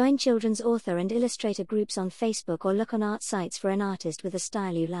 you can join children's author and illustrator groups on Facebook or look on art sites for an artist with a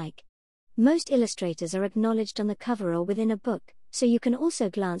style you like. Most illustrators are acknowledged on the cover or within a book, so you can also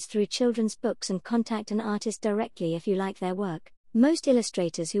glance through children's books and contact an artist directly if you like their work. Most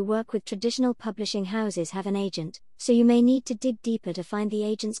illustrators who work with traditional publishing houses have an agent, so you may need to dig deeper to find the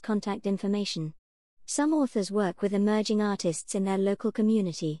agent's contact information. Some authors work with emerging artists in their local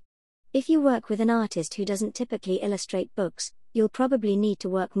community. If you work with an artist who doesn't typically illustrate books, you'll probably need to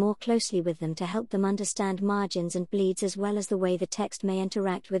work more closely with them to help them understand margins and bleeds as well as the way the text may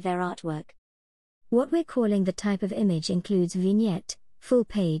interact with their artwork. What we're calling the type of image includes vignette, full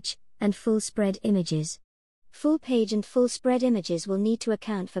page, and full spread images. Full page and full spread images will need to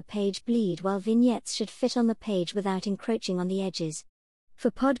account for page bleed, while vignettes should fit on the page without encroaching on the edges. For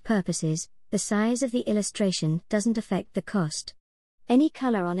pod purposes, the size of the illustration doesn't affect the cost. Any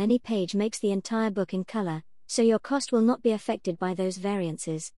color on any page makes the entire book in color, so your cost will not be affected by those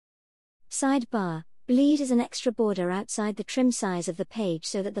variances. Sidebar: bleed is an extra border outside the trim size of the page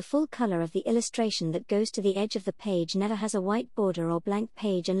so that the full color of the illustration that goes to the edge of the page never has a white border or blank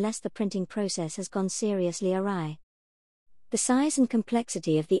page unless the printing process has gone seriously awry. The size and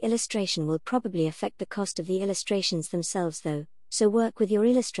complexity of the illustration will probably affect the cost of the illustrations themselves though, so work with your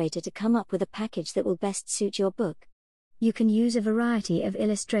illustrator to come up with a package that will best suit your book. You can use a variety of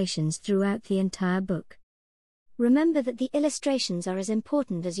illustrations throughout the entire book. Remember that the illustrations are as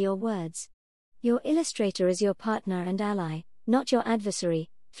important as your words. Your illustrator is your partner and ally, not your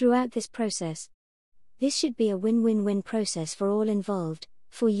adversary, throughout this process. This should be a win-win-win process for all involved,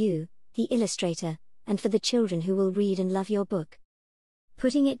 for you, the illustrator, and for the children who will read and love your book.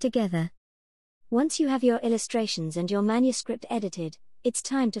 Putting it together. Once you have your illustrations and your manuscript edited, it's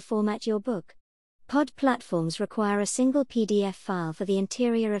time to format your book. Pod platforms require a single PDF file for the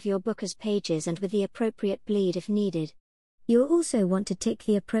interior of your book as pages and with the appropriate bleed if needed. You'll also want to tick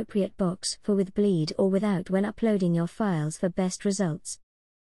the appropriate box for with bleed or without when uploading your files for best results.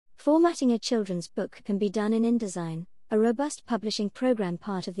 Formatting a children's book can be done in InDesign, a robust publishing program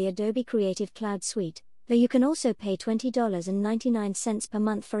part of the Adobe Creative Cloud suite, though you can also pay $20.99 per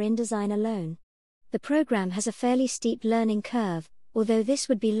month for InDesign alone. The program has a fairly steep learning curve, although this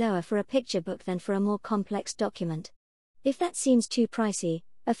would be lower for a picture book than for a more complex document. If that seems too pricey,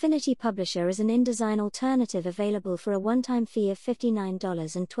 Affinity Publisher is an InDesign alternative available for a one-time fee of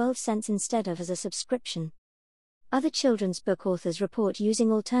 $59.12 instead of as a subscription. Other children's book authors report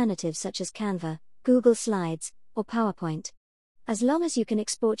using alternatives such as Canva, Google Slides, or PowerPoint. As long as you can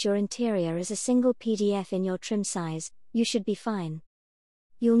export your interior as a single PDF in your trim size, you should be fine.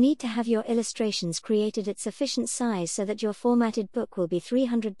 You'll need to have your illustrations created at sufficient size so that your formatted book will be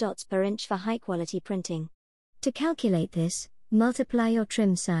 300 dots per inch for high-quality printing. To calculate this, multiply your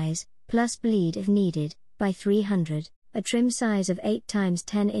trim size, plus bleed if needed, by 300. A trim size of 8 times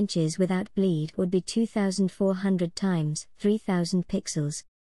 10 inches without bleed would be 2,400 times 3,000 pixels.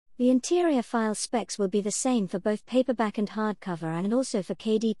 The interior file specs will be the same for both paperback and hardcover and also for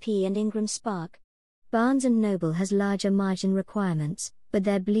KDP and Ingram Spark. Barnes & Noble has larger margin requirements, but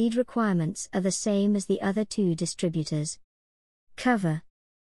their bleed requirements are the same as the other two distributors. Cover.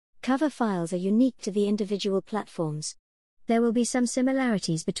 Cover files are unique to the individual platforms. There will be some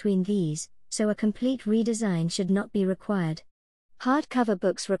similarities between these, so a complete redesign should not be required. Hardcover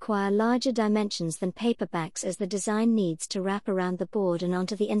books require larger dimensions than paperbacks as the design needs to wrap around the board and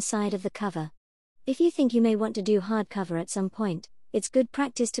onto the inside of the cover. If you think you may want to do hardcover at some point, it's good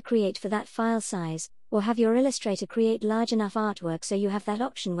practice to create for that file size, or have your illustrator create large enough artwork so you have that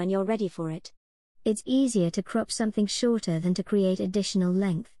option when you're ready for it. It's easier to crop something shorter than to create additional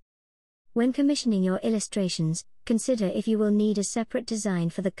length. When commissioning your illustrations, consider if you will need a separate design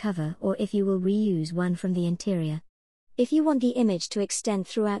for the cover or if you will reuse one from the interior. If you want the image to extend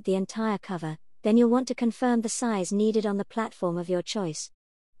throughout the entire cover, then you'll want to confirm the size needed on the platform of your choice.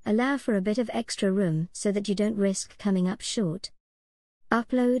 Allow for a bit of extra room so that you don't risk coming up short.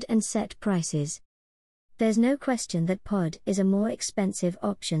 Upload and set prices. There's no question that Pod is a more expensive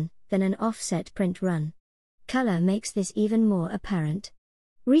option, than an offset print run. Color makes this even more apparent.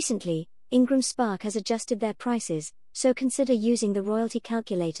 Recently, Ingram Spark has adjusted their prices, so consider using the royalty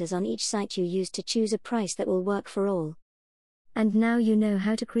calculators on each site you use to choose a price that will work for all. And now you know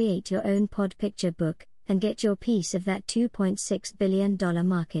how to create your own pod picture book, and get your piece of that $2.6 billion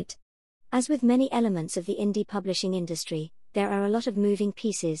market. As with many elements of the indie publishing industry, there are a lot of moving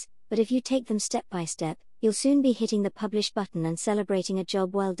pieces, but if you take them step by step, you'll soon be hitting the publish button and celebrating a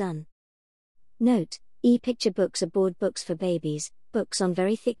job well done. Note: e-picture books are board books for babies, books on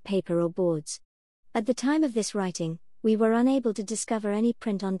very thick paper or boards. At the time of this writing, we were unable to discover any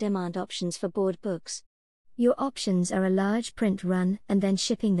print-on-demand options for board books. Your options are a large print run and then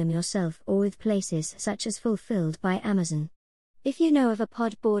shipping them yourself, or with places such as Fulfilled by Amazon. If you know of a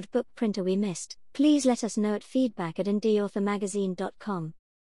pod board book printer we missed, please let us know at feedback@indieauthormagazine.com.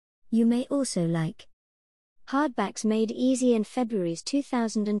 You may also like hardbacks made easy in February's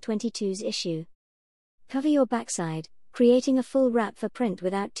 2022's issue. Cover your backside, creating a full wrap for print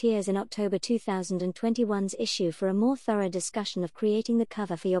without tears in October 2021's issue for a more thorough discussion of creating the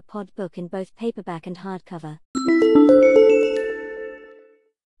cover for your pod book in both paperback and hardcover.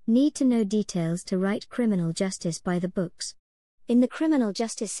 Need to know details to write criminal justice by the books. In the criminal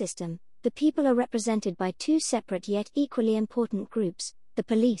justice system, the people are represented by two separate yet equally important groups: the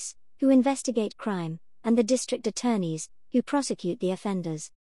police, who investigate crime, and the district attorneys, who prosecute the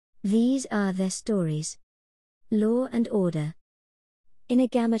offenders. These are their stories. Law and order. In a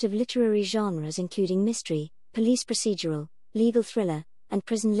gamut of literary genres including mystery, police procedural, legal thriller, and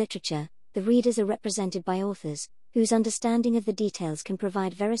prison literature, the readers are represented by authors, whose understanding of the details can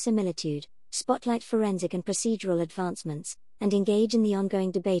provide verisimilitude, spotlight forensic and procedural advancements, and engage in the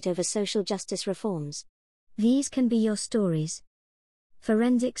ongoing debate over social justice reforms. These can be your stories.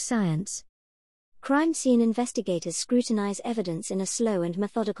 Forensic science. Crime scene investigators scrutinize evidence in a slow and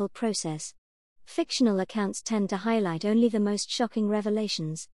methodical process. Fictional accounts tend to highlight only the most shocking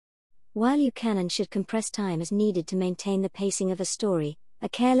revelations. While you can and should compress time as needed to maintain the pacing of a story, a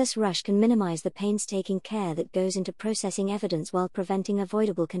careless rush can minimize the painstaking care that goes into processing evidence while preventing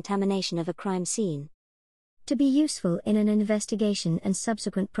avoidable contamination of a crime scene. To be useful in an investigation and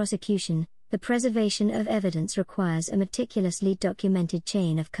subsequent prosecution, the preservation of evidence requires a meticulously documented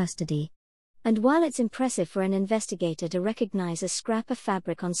chain of custody. And while it's impressive for an investigator to recognize a scrap of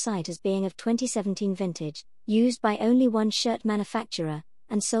fabric on site as being of 2017 vintage, used by only one shirt manufacturer,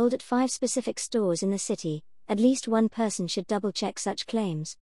 and sold at 5 specific stores in the city, at least one person should double-check such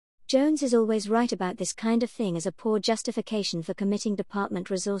claims. Jones is always right about this kind of thing as a poor justification for committing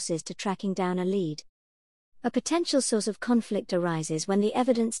department resources to tracking down a lead. A potential source of conflict arises when the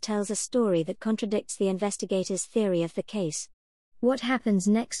evidence tells a story that contradicts the investigator's theory of the case. What happens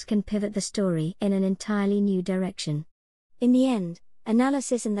next can pivot the story in an entirely new direction. In the end,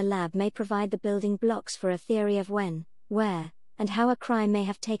 analysis in the lab may provide the building blocks for a theory of when, where, and how a crime may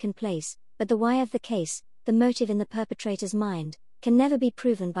have taken place, but the why of the case, the motive in the perpetrator's mind, can never be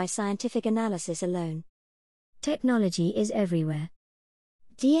proven by scientific analysis alone. Technology is everywhere.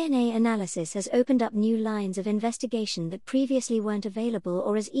 DNA analysis has opened up new lines of investigation that previously weren't available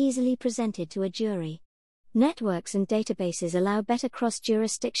or as easily presented to a jury. Networks and databases allow better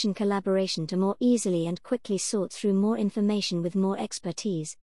cross-jurisdiction collaboration to more easily and quickly sort through more information with more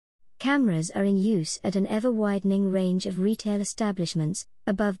expertise. Cameras are in use at an ever-widening range of retail establishments,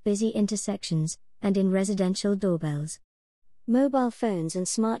 above busy intersections, and in residential doorbells. Mobile phones and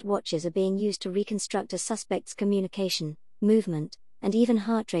smart watches are being used to reconstruct a suspect's communication, movement, and even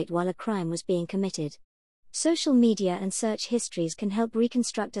heart rate while a crime was being committed. Social media and search histories can help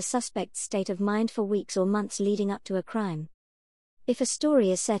reconstruct a suspect's state of mind for weeks or months leading up to a crime. If a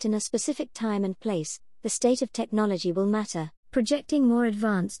story is set in a specific time and place, the state of technology will matter. Projecting more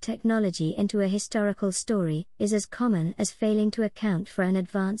advanced technology into a historical story is as common as failing to account for an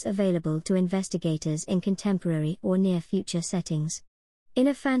advance available to investigators in contemporary or near-future settings. In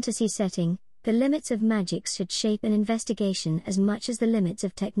a fantasy setting, the limits of magic should shape an investigation as much as the limits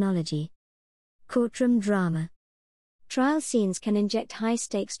of technology. Courtroom drama. Trial scenes can inject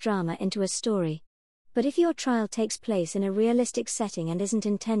high-stakes drama into a story. But if your trial takes place in a realistic setting and isn't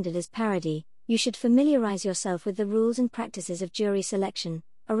intended as parody, you should familiarize yourself with the rules and practices of jury selection,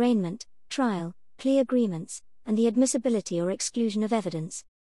 arraignment, trial, plea agreements, and the admissibility or exclusion of evidence.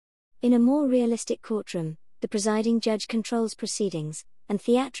 In a more realistic courtroom, the presiding judge controls proceedings, and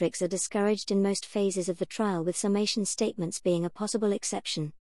theatrics are discouraged in most phases of the trial, with summation statements being a possible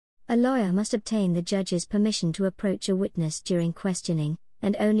exception. A lawyer must obtain the judge's permission to approach a witness during questioning,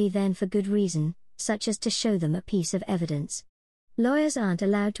 and only then for good reason, such as to show them a piece of evidence. Lawyers aren't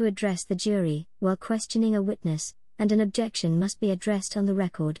allowed to address the jury while questioning a witness, and an objection must be addressed on the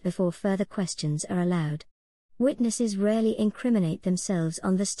record before further questions are allowed. Witnesses rarely incriminate themselves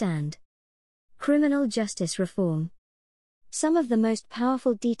on the stand. Criminal justice reform. Some of the most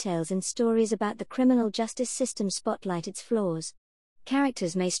powerful details in stories about the criminal justice system spotlight its flaws.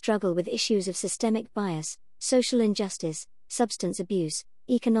 Characters may struggle with issues of systemic bias, social injustice, substance abuse,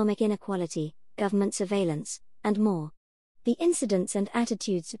 economic inequality, government surveillance, and more. The incidents and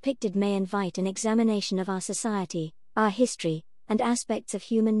attitudes depicted may invite an examination of our society, our history, and aspects of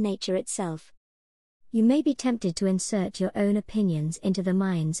human nature itself. You may be tempted to insert your own opinions into the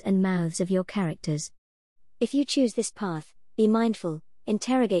minds and mouths of your characters. If you choose this path, be mindful,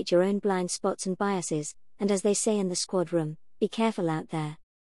 interrogate your own blind spots and biases, and as they say in the squad room, be careful out there.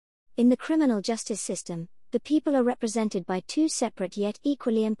 In the criminal justice system, the people are represented by two separate yet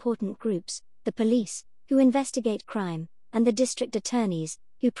equally important groups: the police, who investigate crime, and the district attorneys,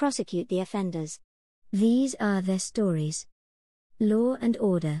 who prosecute the offenders. These are their stories. Law and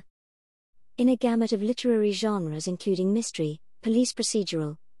order. In a gamut of literary genres including mystery, police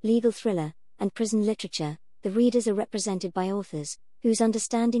procedural, legal thriller, and prison literature, the readers are represented by authors whose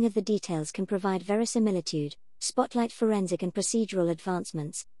understanding of the details can provide verisimilitude, spotlight forensic and procedural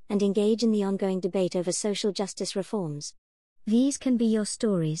advancements, and engage in the ongoing debate over social justice reforms. These can be your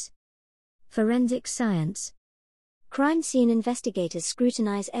stories. Forensic science. Crime scene investigators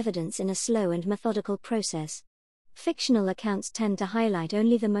scrutinize evidence in a slow and methodical process. Fictional accounts tend to highlight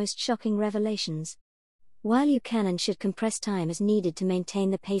only the most shocking revelations. While you can and should compress time as needed to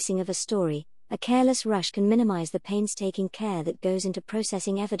maintain the pacing of a story, a careless rush can minimize the painstaking care that goes into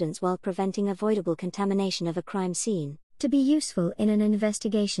processing evidence while preventing avoidable contamination of a crime scene. To be useful in an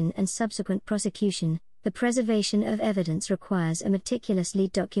investigation and subsequent prosecution, the preservation of evidence requires a meticulously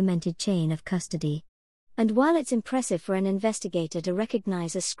documented chain of custody. And while it's impressive for an investigator to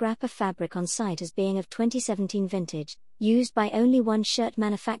recognize a scrap of fabric on site as being of 2017 vintage, used by only one shirt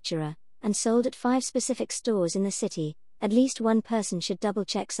manufacturer, and sold at 5 specific stores in the city, at least one person should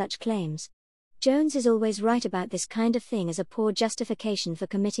double-check such claims. Jones is always right about this kind of thing as a poor justification for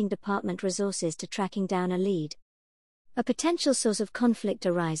committing department resources to tracking down a lead. A potential source of conflict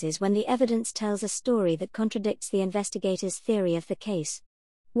arises when the evidence tells a story that contradicts the investigator's theory of the case.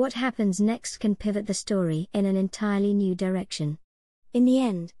 What happens next can pivot the story in an entirely new direction. In the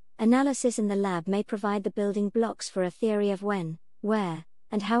end, analysis in the lab may provide the building blocks for a theory of when, where,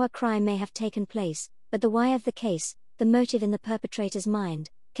 and how a crime may have taken place, but the why of the case, the motive in the perpetrator's mind,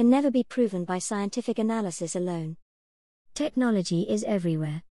 can never be proven by scientific analysis alone. Technology is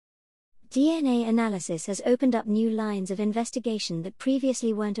everywhere. DNA analysis has opened up new lines of investigation that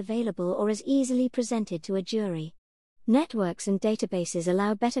previously weren't available or as easily presented to a jury. Networks and databases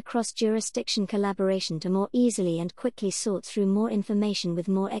allow better cross-jurisdiction collaboration to more easily and quickly sort through more information with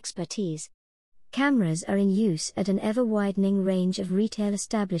more expertise. Cameras are in use at an ever-widening range of retail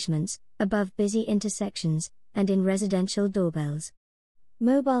establishments, above busy intersections, and in residential doorbells.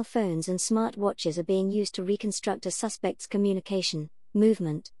 Mobile phones and smartwatches are being used to reconstruct a suspect's communication,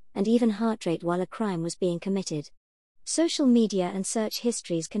 movement, and even heart rate while a crime was being committed. Social media and search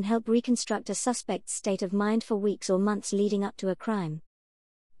histories can help reconstruct a suspect's state of mind for weeks or months leading up to a crime.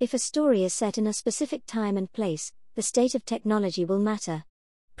 If a story is set in a specific time and place, the state of technology will matter.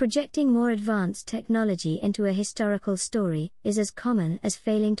 Projecting more advanced technology into a historical story is as common as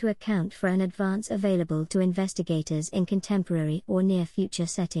failing to account for an advance available to investigators in contemporary or near-future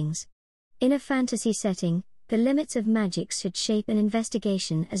settings. In a fantasy setting, the limits of magic should shape an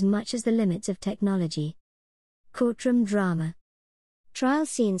investigation as much as the limits of technology. Courtroom drama. Trial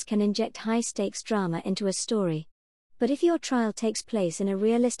scenes can inject high-stakes drama into a story. But if your trial takes place in a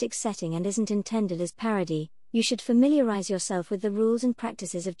realistic setting and isn't intended as parody, you should familiarize yourself with the rules and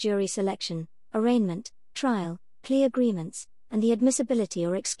practices of jury selection, arraignment, trial, plea agreements, and the admissibility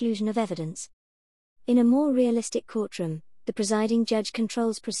or exclusion of evidence. In a more realistic courtroom, the presiding judge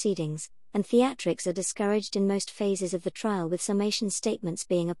controls proceedings, and theatrics are discouraged in most phases of the trial, with summation statements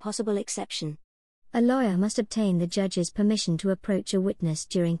being a possible exception. A lawyer must obtain the judge's permission to approach a witness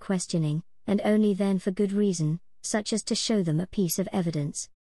during questioning, and only then for good reason, such as to show them a piece of evidence.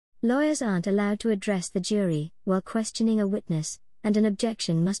 Lawyers aren't allowed to address the jury while questioning a witness, and an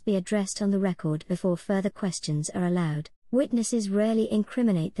objection must be addressed on the record before further questions are allowed. Witnesses rarely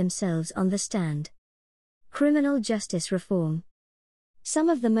incriminate themselves on the stand. Criminal justice reform. Some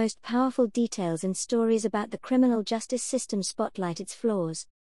of the most powerful details in stories about the criminal justice system spotlight its flaws.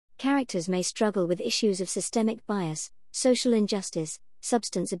 Characters may struggle with issues of systemic bias, social injustice,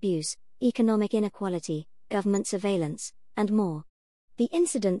 substance abuse, economic inequality, government surveillance, and more. The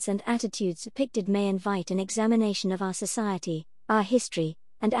incidents and attitudes depicted may invite an examination of our society, our history,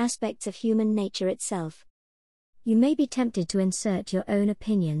 and aspects of human nature itself. You may be tempted to insert your own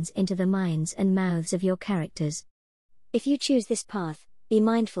opinions into the minds and mouths of your characters. If you choose this path, be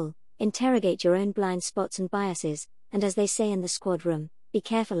mindful, interrogate your own blind spots and biases, and as they say in the squad room, be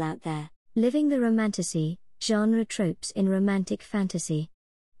careful out there. Living the romantasy, genre tropes in romantic fantasy.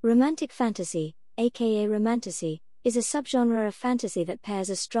 Romantic fantasy, aka romantasy, is a subgenre of fantasy that pairs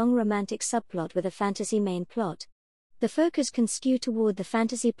a strong romantic subplot with a fantasy main plot. The focus can skew toward the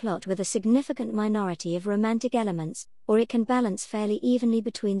fantasy plot with a significant minority of romantic elements, or it can balance fairly evenly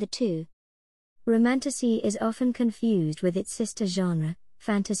between the two. Romantasy is often confused with its sister genre,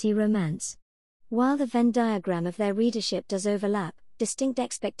 fantasy romance. While the Venn diagram of their readership does overlap, distinct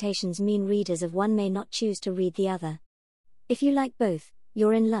expectations mean readers of one may not choose to read the other. If you like both,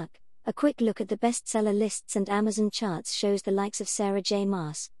 you're in luck. A quick look at the bestseller lists and Amazon charts shows the likes of Sarah J.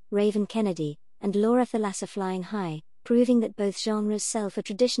 Maas, Raven Kennedy, and Laura Thalassa flying high, proving that both genres sell for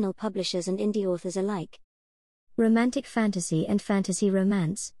traditional publishers and indie authors alike. Romantic fantasy and fantasy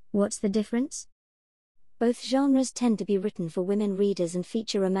romance, what's the difference? Both genres tend to be written for women readers and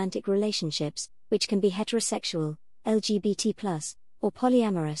feature romantic relationships, which can be heterosexual, LGBT+, or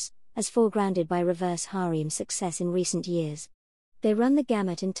polyamorous, as foregrounded by reverse harem success in recent years. They run the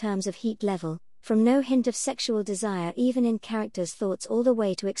gamut in terms of heat level, from no hint of sexual desire even in characters' thoughts all the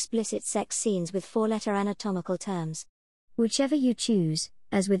way to explicit sex scenes with four-letter anatomical terms. Whichever you choose,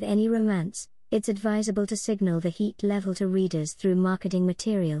 as with any romance, it's advisable to signal the heat level to readers through marketing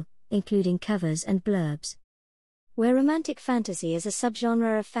material, including covers and blurbs. Where romantic fantasy is a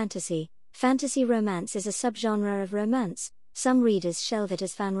subgenre of fantasy, fantasy romance is a subgenre of romance, some readers shelve it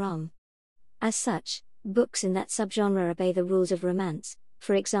as fanrom. As such, books in that subgenre obey the rules of romance,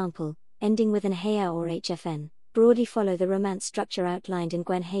 for example, ending with an heya or HFN, broadly follow the romance structure outlined in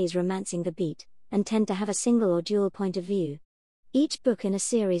Gwen Hay's Romancing the Beat, and tend to have a single or dual point of view. Each book in a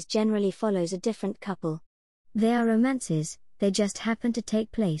series generally follows a different couple. They are romances, they just happen to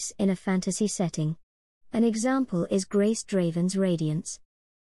take place in a fantasy setting. An example is Grace Draven's Radiance.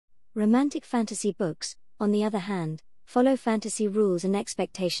 Romantic fantasy books, on the other hand, follow fantasy rules and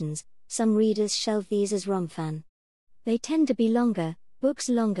expectations. Some readers shelve these as romfan. They tend to be longer, books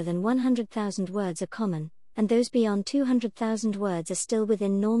longer than 100,000 words are common, and those beyond 200,000 words are still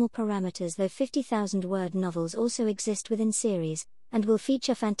within normal parameters, though 50,000-word novels also exist within series, and will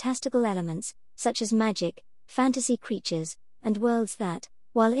feature fantastical elements, such as magic, fantasy creatures, and worlds that,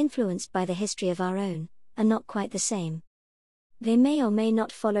 while influenced by the history of our own, are not quite the same. They may or may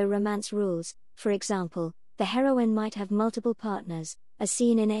not follow romance rules. For example, the heroine might have multiple partners, as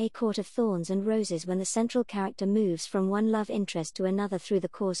seen in A Court of Thorns and Roses when the central character moves from one love interest to another through the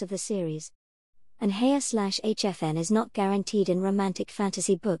course of the series. An heya/HFN is not guaranteed in romantic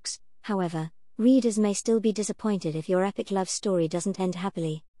fantasy books, however, readers may still be disappointed if your epic love story doesn't end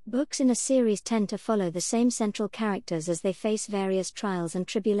happily. Books in a series tend to follow the same central characters as they face various trials and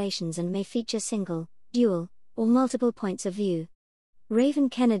tribulations and may feature single, dual, or multiple points of view. Raven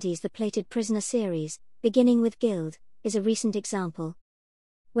Kennedy's The Plated Prisoner series, beginning with Guild, is a recent example.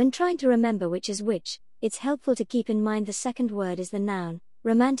 When trying to remember which is which, it's helpful to keep in mind the second word is the noun,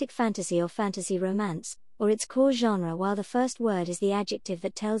 romantic fantasy or fantasy romance, or its core genre, while the first word is the adjective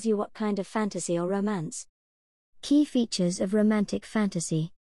that tells you what kind of fantasy or romance. Key features of romantic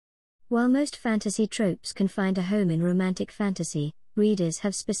fantasy. While most fantasy tropes can find a home in romantic fantasy, readers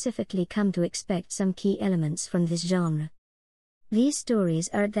have specifically come to expect some key elements from this genre. These stories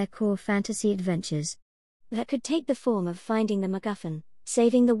are at their core fantasy adventures that could take the form of finding the MacGuffin,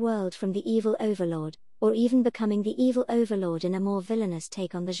 saving the world from the evil overlord, or even becoming the evil overlord in a more villainous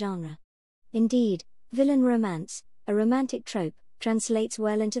take on the genre. Indeed, villain romance, a romantic trope, translates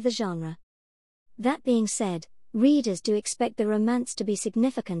well into the genre. That being said, readers do expect the romance to be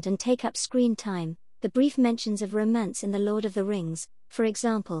significant and take up screen time. The brief mentions of romance in The Lord of the Rings, for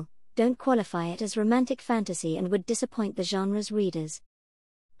example, don't qualify it as romantic fantasy and would disappoint the genre's readers.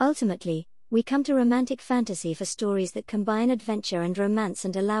 Ultimately, we come to romantic fantasy for stories that combine adventure and romance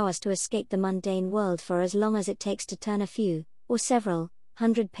and allow us to escape the mundane world for as long as it takes to turn a few, or several,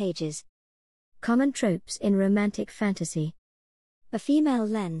 hundred pages. Common tropes in romantic fantasy. A female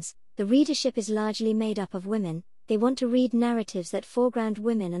lens. The readership is largely made up of women. They want to read narratives that foreground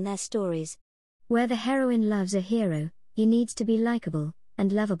women and their stories. Where the heroine loves a hero, he needs to be likable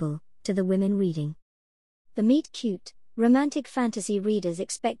and lovable to the women reading. The meet cute. Romantic fantasy readers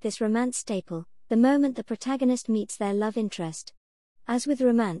expect this romance staple, the moment the protagonist meets their love interest. As with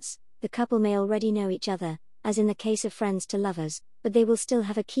romance, the couple may already know each other, as in the case of friends to lovers, but they will still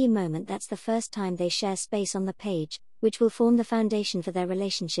have a key moment that's the first time they share space on the page, which will form the foundation for their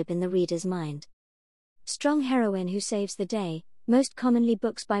relationship in the reader's mind. Strong heroine who saves the day. Most commonly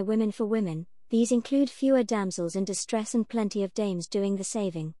books by women for women, These include fewer damsels in distress and plenty of dames doing the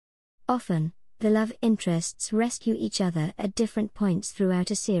saving. Often, the love interests rescue each other at different points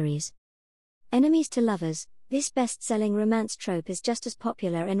throughout a series. Enemies to lovers. This best-selling romance trope is just as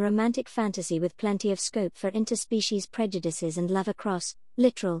popular in romantic fantasy, with plenty of scope for interspecies prejudices and love across,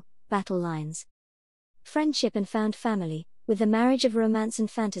 literal, battle lines. Friendship and found family. With the marriage of romance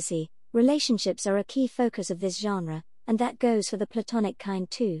and fantasy, relationships are a key focus of this genre, and that goes for the platonic kind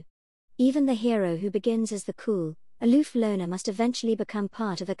too. Even the hero who begins as the cool, aloof loner must eventually become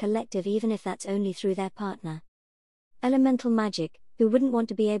part of a collective, even if that's only through their partner. Elemental magic. Who wouldn't want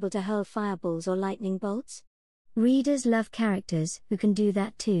to be able to hurl fireballs or lightning bolts? Readers love characters who can do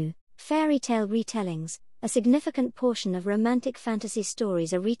that too. Fairy tale retellings. A significant portion of romantic fantasy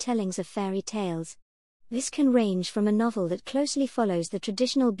stories are retellings of fairy tales. This can range from a novel that closely follows the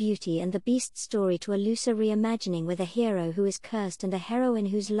traditional Beauty and the Beast story to a looser reimagining with a hero who is cursed and a heroine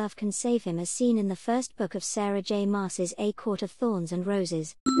whose love can save him, as seen in the first book of Sarah J. Maas's A Court of Thorns and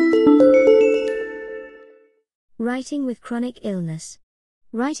Roses. Writing with chronic illness.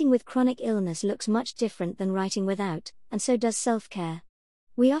 Writing with chronic illness looks much different than writing without, and so does self-care.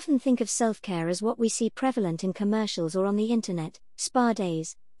 We often think of self-care as what we see prevalent in commercials or on the internet, spa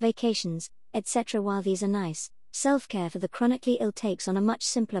days, vacations, etc. While these are nice, self-care for the chronically ill takes on a much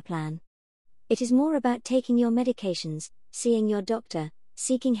simpler plan. It is more about taking your medications, seeing your doctor,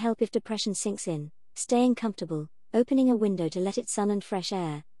 seeking help if depression sinks in, staying comfortable, opening a window to let in sun and fresh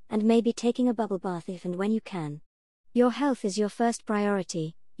air, and maybe taking a bubble bath if and when you can. Your health is your first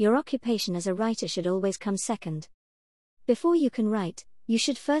priority. Your occupation as a writer should always come second. Before you can write, you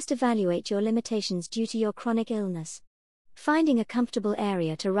should first evaluate your limitations due to your chronic illness. Finding a comfortable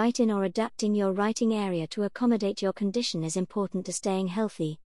area to write in or adapting your writing area to accommodate your condition is important to staying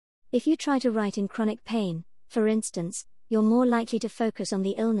healthy. If you try to write in chronic pain, for instance, you're more likely to focus on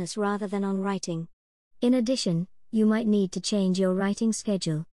the illness rather than on writing. In addition, you might need to change your writing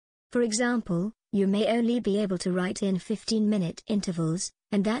schedule. For example, you may only be able to write in 15-minute intervals,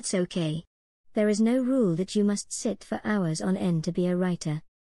 and that's okay. There is no rule that you must sit for hours on end to be a writer.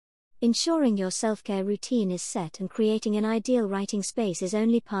 Ensuring your self-care routine is set and creating an ideal writing space is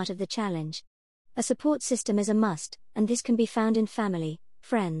only part of the challenge. A support system is a must, and this can be found in family,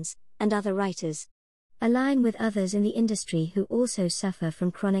 friends, and other writers. Align with others in the industry who also suffer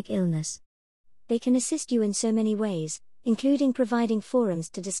from chronic illness. They can assist you in so many ways, including providing forums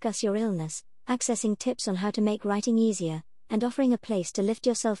to discuss your illness, accessing tips on how to make writing easier, and offering a place to lift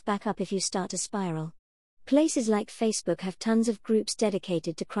yourself back up if you start to spiral. Places like Facebook have tons of groups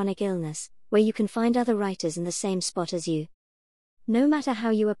dedicated to chronic illness, where you can find other writers in the same spot as you. No matter how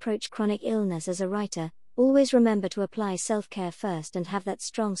you approach chronic illness as a writer, always remember to apply self-care first and have that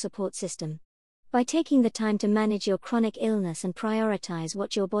strong support system. By taking the time to manage your chronic illness and prioritize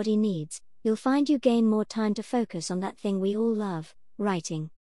what your body needs, you'll find you gain more time to focus on that thing we all love,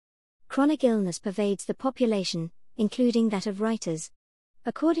 writing. Chronic illness pervades the population, including that of writers.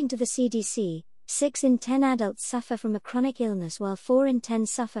 According to the CDC, 6 in 10 adults suffer from a chronic illness while 4 in 10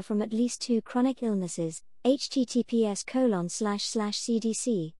 suffer from at least 2 chronic illnesses.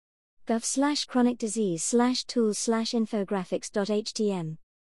 https://cdc.gov/chronicdisease/tools/infographics.htm.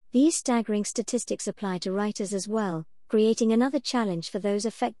 These staggering statistics apply to writers as well, creating another challenge for those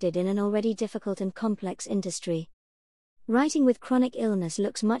affected in an already difficult and complex industry. Writing with chronic illness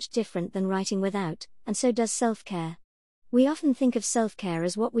looks much different than writing without, and so does self-care. We often think of self-care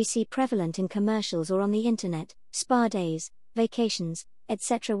as what we see prevalent in commercials or on the internet, spa days, vacations,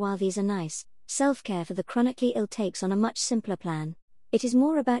 etc. While these are nice, self-care for the chronically ill takes on a much simpler plan. It is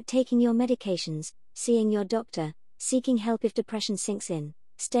more about taking your medications, seeing your doctor, seeking help if depression sinks in,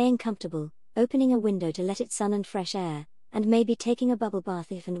 staying comfortable, opening a window to let in sun and fresh air, and maybe taking a bubble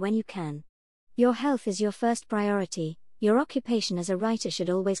bath if and when you can. Your health is your first priority. Your occupation as a writer should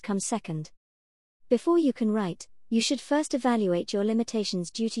always come second. Before you can write, you should first evaluate your limitations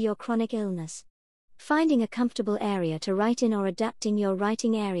due to your chronic illness. Finding a comfortable area to write in or adapting your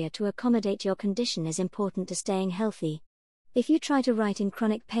writing area to accommodate your condition is important to staying healthy. If you try to write in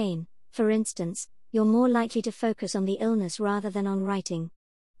chronic pain, for instance, you're more likely to focus on the illness rather than on writing.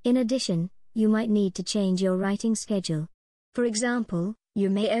 In addition, you might need to change your writing schedule. For example, you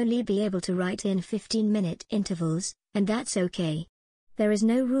may only be able to write in 15-minute intervals, and that's okay. There is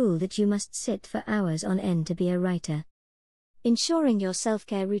no rule that you must sit for hours on end to be a writer. Ensuring your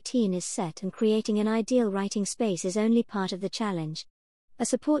self-care routine is set and creating an ideal writing space is only part of the challenge. A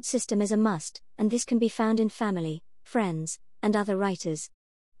support system is a must, and this can be found in family, friends, and other writers.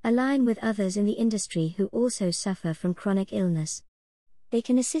 Align with others in the industry who also suffer from chronic illness. They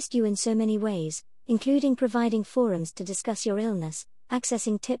can assist you in so many ways, including providing forums to discuss your illness,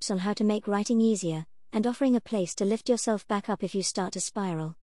 accessing tips on how to make writing easier, and offering a place to lift yourself back up if you start to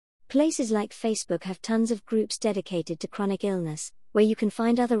spiral. Places like Facebook have tons of groups dedicated to chronic illness, where you can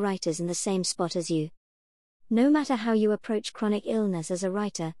find other writers in the same spot as you. No matter how you approach chronic illness as a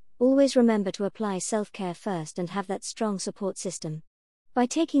writer, always remember to apply self-care first and have that strong support system. By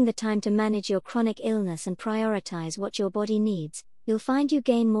taking the time to manage your chronic illness and prioritize what your body needs, you'll find you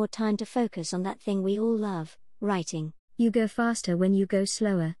gain more time to focus on that thing we all love, writing. You go faster when you go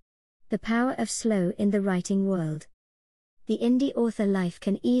slower. The power of slow in the writing world. The indie author life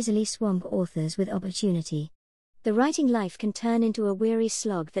can easily swamp authors with opportunity. The writing life can turn into a weary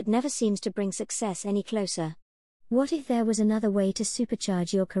slog that never seems to bring success any closer. What if there was another way to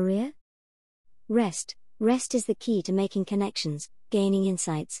supercharge your career? Rest. Rest is the key to making connections, gaining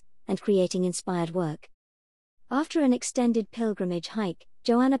insights, and creating inspired work. After an extended pilgrimage hike,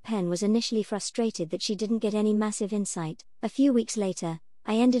 Joanna Penn was initially frustrated that she didn't get any massive insight. A few weeks later,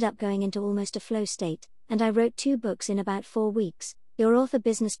 I ended up going into almost a flow state, and I wrote 2 books in about 4 weeks, Your Author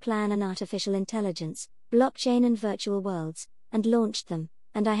Business Plan and Artificial Intelligence, Blockchain and Virtual Worlds, and launched them,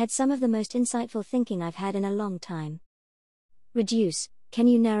 and I had some of the most insightful thinking I've had in a long time. Reduce. Can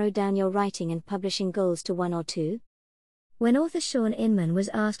you narrow down your writing and publishing goals to 1 or 2? When author Sean Inman was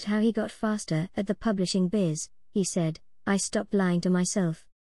asked how he got faster at the publishing biz, he said, "I stopped lying to myself."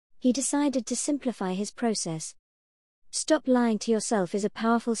 He decided to simplify his process. Stop lying to yourself is a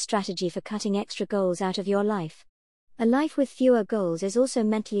powerful strategy for cutting extra goals out of your life. A life with fewer goals is also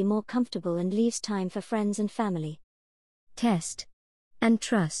mentally more comfortable and leaves time for friends and family. Test and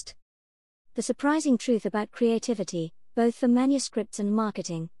trust. The surprising truth about creativity, both for manuscripts and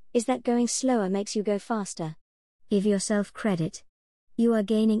marketing, is that going slower makes you go faster. Give yourself credit. You are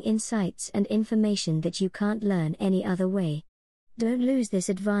gaining insights and information that you can't learn any other way. Don't lose this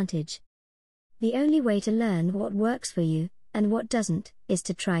advantage. The only way to learn what works for you, and what doesn't, is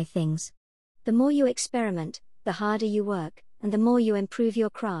to try things. The more you experiment, the harder you work, and the more you improve your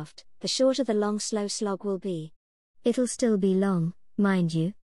craft, the shorter the long slow slog will be. It'll still be long, mind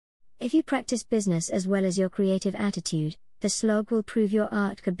you. If you practice business as well as your creative attitude, the slog will prove your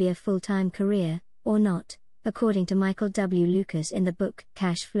art could be a full-time career, or not, according to Michael W. Lucas in the book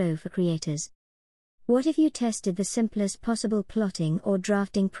Cash Flow for Creators. What if you tested the simplest possible plotting or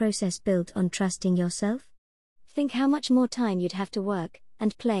drafting process built on trusting yourself? Think how much more time you'd have to work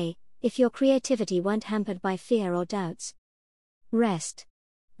and play if your creativity weren't hampered by fear or doubts. Rest.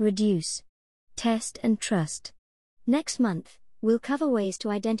 Reduce. Test and trust. Next month, we'll cover ways to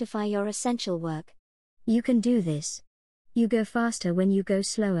identify your essential work. You can do this. You go faster when you go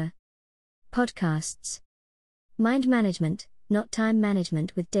slower. Podcasts. Mind Management, Not Time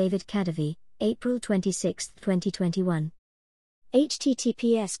Management with David Kadavy, April 26, 2021.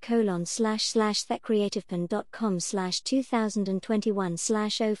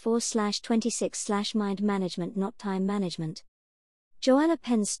 https://thecreativepin.com/2021/04/26/mind management not time management. Joanna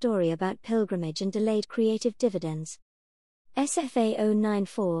Penn's story about pilgrimage and delayed creative dividends. SFA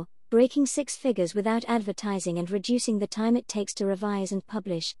 094, Breaking Six Figures Without Advertising and Reducing the Time It Takes to Revise and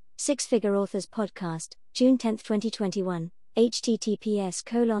Publish, Six Figure Authors Podcast, June 10, 2021.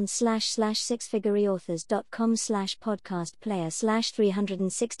 https://sixfigureauthors.com/podcast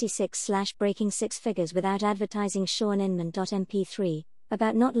player/366/Breaking Six Figures Without Advertising SeanInman.mp3,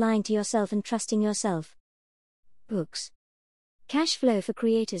 about not lying to yourself and trusting yourself. Books. Cash Flow for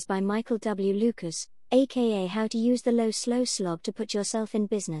Creators by Michael W. Lucas, aka How to Use the Low Slow Slog to Put Yourself in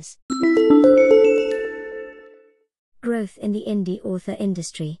Business. Growth in the Indie Author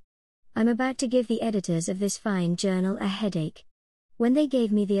Industry. I'm about to give the editors of this fine journal a headache. When they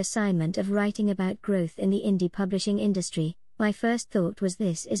gave me the assignment of writing about growth in the indie publishing industry, my first thought was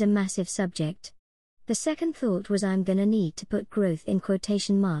this is a massive subject. The second thought was I'm gonna need to put growth in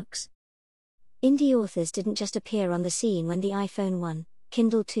quotation marks. Indie authors didn't just appear on the scene when the iPhone 1,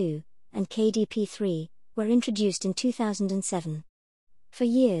 Kindle 2, and KDP-3 were introduced in 2007. For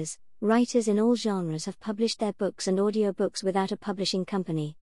years, writers in all genres have published their books and audiobooks without a publishing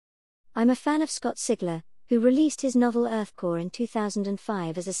company. I'm a fan of Scott Sigler, who released his novel Earthcore in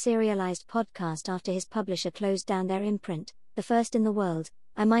 2005 as a serialized podcast after his publisher closed down their imprint, the first in the world,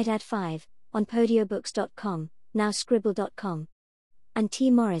 I might add 5, on podiobooks.com, now scribble.com. And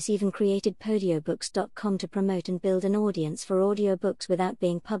T. Morris even created podiobooks.com to promote and build an audience for audiobooks without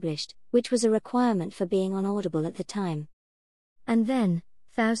being published, which was a requirement for being on Audible at the time. And then,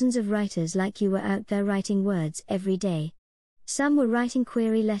 thousands of writers like you were out there writing words every day. Some were writing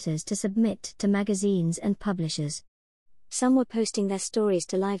query letters to submit to magazines and publishers. Some were posting their stories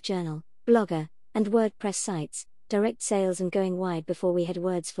to LiveJournal, Blogger, and WordPress sites, direct sales and going wide before we had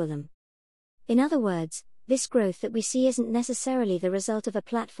words for them. In other words, This growth that we see isn't necessarily the result of a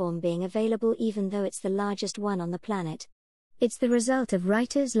platform being available even though it's the largest one on the planet. It's the result of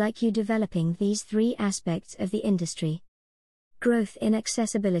writers like you developing these three aspects of the industry. Growth in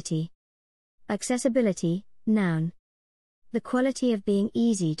accessibility. Accessibility, noun. The quality of being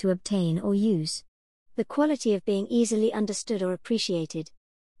easy to obtain or use. The quality of being easily understood or appreciated.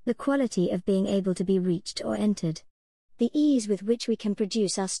 The quality of being able to be reached or entered. The ease with which we can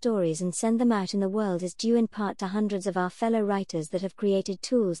produce our stories and send them out in the world is due in part to hundreds of our fellow writers that have created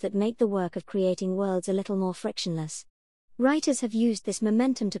tools that make the work of creating worlds a little more frictionless. Writers have used this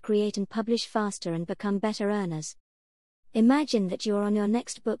momentum to create and publish faster and become better earners. Imagine that you're on your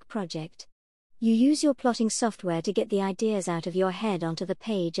next book project. You use your plotting software to get the ideas out of your head onto the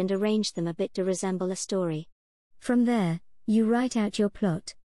page and arrange them a bit to resemble a story. From there, you write out your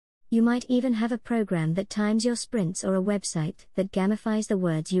plot. You might even have a program that times your sprints or a website that gamifies the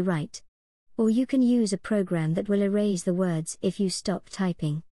words you write. Or you can use a program that will erase the words if you stop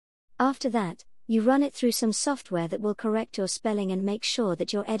typing. After that, you run it through some software that will correct your spelling and make sure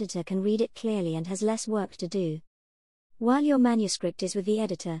that your editor can read it clearly and has less work to do. While your manuscript is with the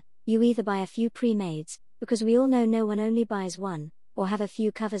editor, you either buy a few pre-mades, because we all know no one only buys one, or have a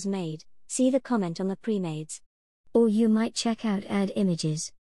few covers made, see the comment on the pre-mades. Or you might check out ad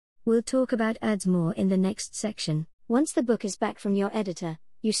images. We'll talk about ads more in the next section. Once the book is back from your editor,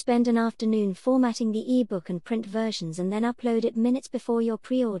 you spend an afternoon formatting the ebook and print versions and then upload it minutes before your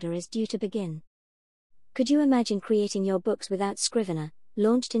pre-order is due to begin. Could you imagine creating your books without Scrivener,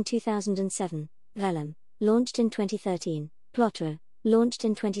 launched in 2007, Vellum, launched in 2013, Plotter, launched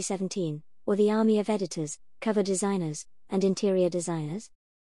in 2017, or the army of editors, cover designers, and interior designers?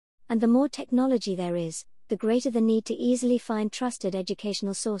 And the more technology there is, the greater the need to easily find trusted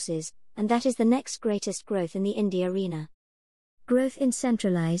educational sources, and that is the next greatest growth in the indie arena. Growth in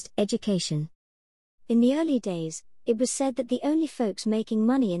centralized education. In the early days, it was said that the only folks making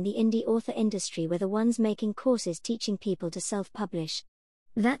money in the indie author industry were the ones making courses teaching people to self-publish.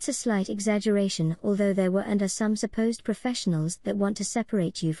 That's a slight exaggeration, although there were and are some supposed professionals that want to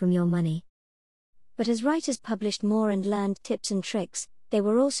separate you from your money. But as writers published more and learned tips and tricks, they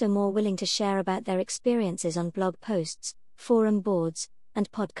were also more willing to share about their experiences on blog posts, forum boards,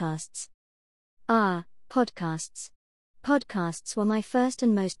 and podcasts. Podcasts. Podcasts were my first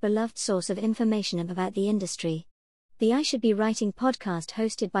and most beloved source of information about the industry. The I Should Be Writing podcast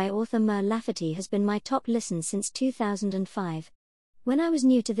hosted by author Mer Lafferty has been my top listen since 2005. When I was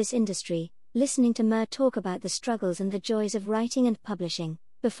new to this industry, listening to Mer talk about the struggles and the joys of writing and publishing,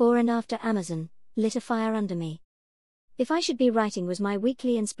 before and after Amazon, lit a fire under me. If I Should Be Writing was my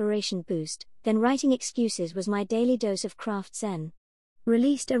weekly inspiration boost, then Writing Excuses was my daily dose of craft zen.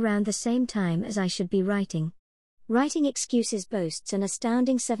 Released around the same time as I Should Be Writing. Writing Excuses boasts an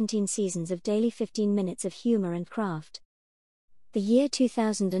astounding 17 seasons of daily 15 minutes of humor and craft. The year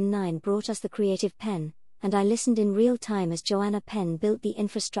 2009 brought us the creative pen, and I listened in real time as Joanna Penn built the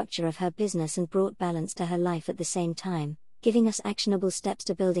infrastructure of her business and brought balance to her life at the same time, giving us actionable steps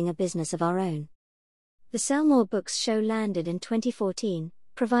to building a business of our own. The Sell More Books show landed in 2014,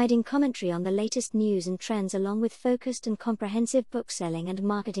 providing commentary on the latest news and trends along with focused and comprehensive book selling and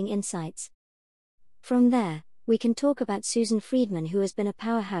marketing insights. From there, we can talk about Susan Friedman, who has been a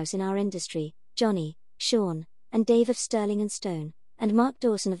powerhouse in our industry, Johnny, Sean, and Dave of Sterling & Stone, and Mark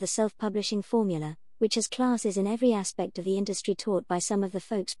Dawson of the Self-Publishing Formula, which has classes in every aspect of the industry taught by some of the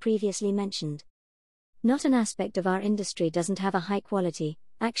folks previously mentioned. Not an aspect of our industry doesn't have a high-quality,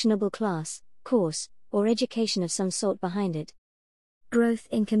 actionable class, course, or education of some sort behind it. Growth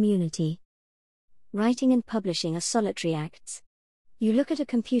in community. Writing and publishing are solitary acts. You look at a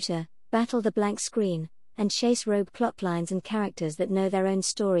computer, battle the blank screen, and chase rogue plotlines and characters that know their own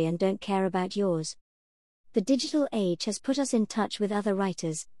story and don't care about yours. The digital age has put us in touch with other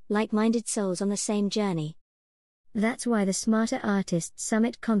writers, like-minded souls on the same journey. That's why the Smarter Artists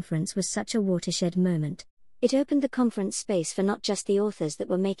Summit conference was such a watershed moment. It opened the conference space for not just the authors that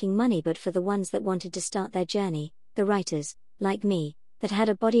were making money but for the ones that wanted to start their journey, the writers, like me, that had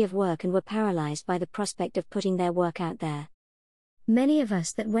a body of work and were paralyzed by the prospect of putting their work out there. Many of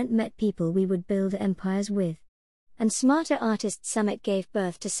us that went met people we would build empires with. And Smarter Artists Summit gave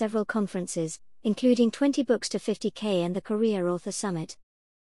birth to several conferences, including 20 Books to 50K and the Career Author Summit.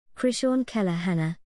 Chrishaun Keller-Hanna.